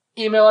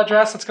 email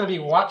address. That's going to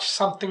be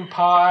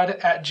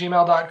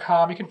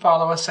watchsomethingpod@gmail.com. You can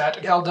follow us at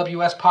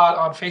LWSpod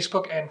on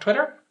Facebook and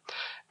Twitter.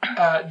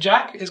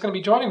 Jack is going to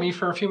be joining me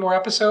for a few more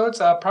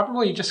episodes.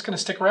 Probably just going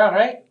to stick around,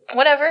 right?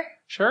 Whatever.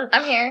 Sure.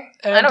 I'm here.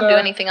 And, I don't do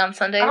anything on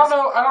Sundays. I don't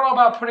know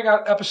about putting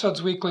out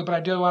episodes weekly, but I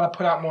do want to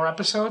put out more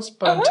episodes.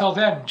 But until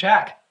then,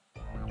 Jack,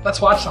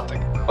 let's watch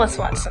something. Let's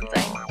watch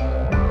something.